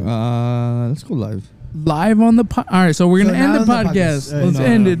 songs and that's it? Let's go live. Live on the pod. All right, so we're gonna So end now the on the podcast. podcast. All right, Let's no,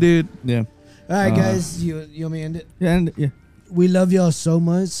 end no. it, dude. Yeah. All right, guys, you want me to end it? Yeah. And yeah. We love y'all so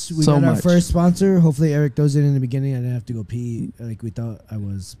much. We So got our much. first sponsor. Hopefully, Eric throws it in the beginning. I didn't have to go pee like we thought I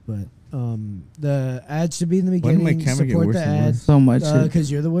was, but the ad should be in the Why did my beginning. camera get Support worse the and ad worse? So much.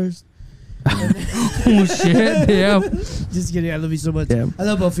 because you're the worst. Oh shit! Yeah, Just kidding. I love you so much. Yeah. I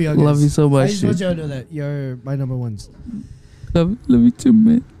love both of y'all. Guys. love you so I much, just want dude. y'all to know that you're my number ones. Love you too,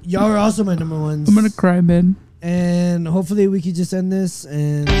 man. Y'all are also my number ones. I'm gonna cry, man. And hopefully we could just end this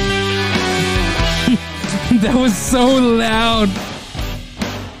and. That was so loud.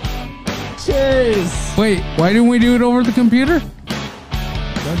 Cheers. Wait, why didn't we do it over the computer?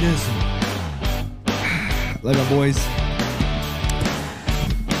 Don't do this. Love you, boys.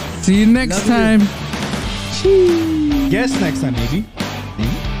 See you next Love you. time. Guess next time, maybe.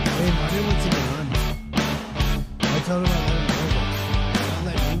 Hey, Mario wants to get on. I told him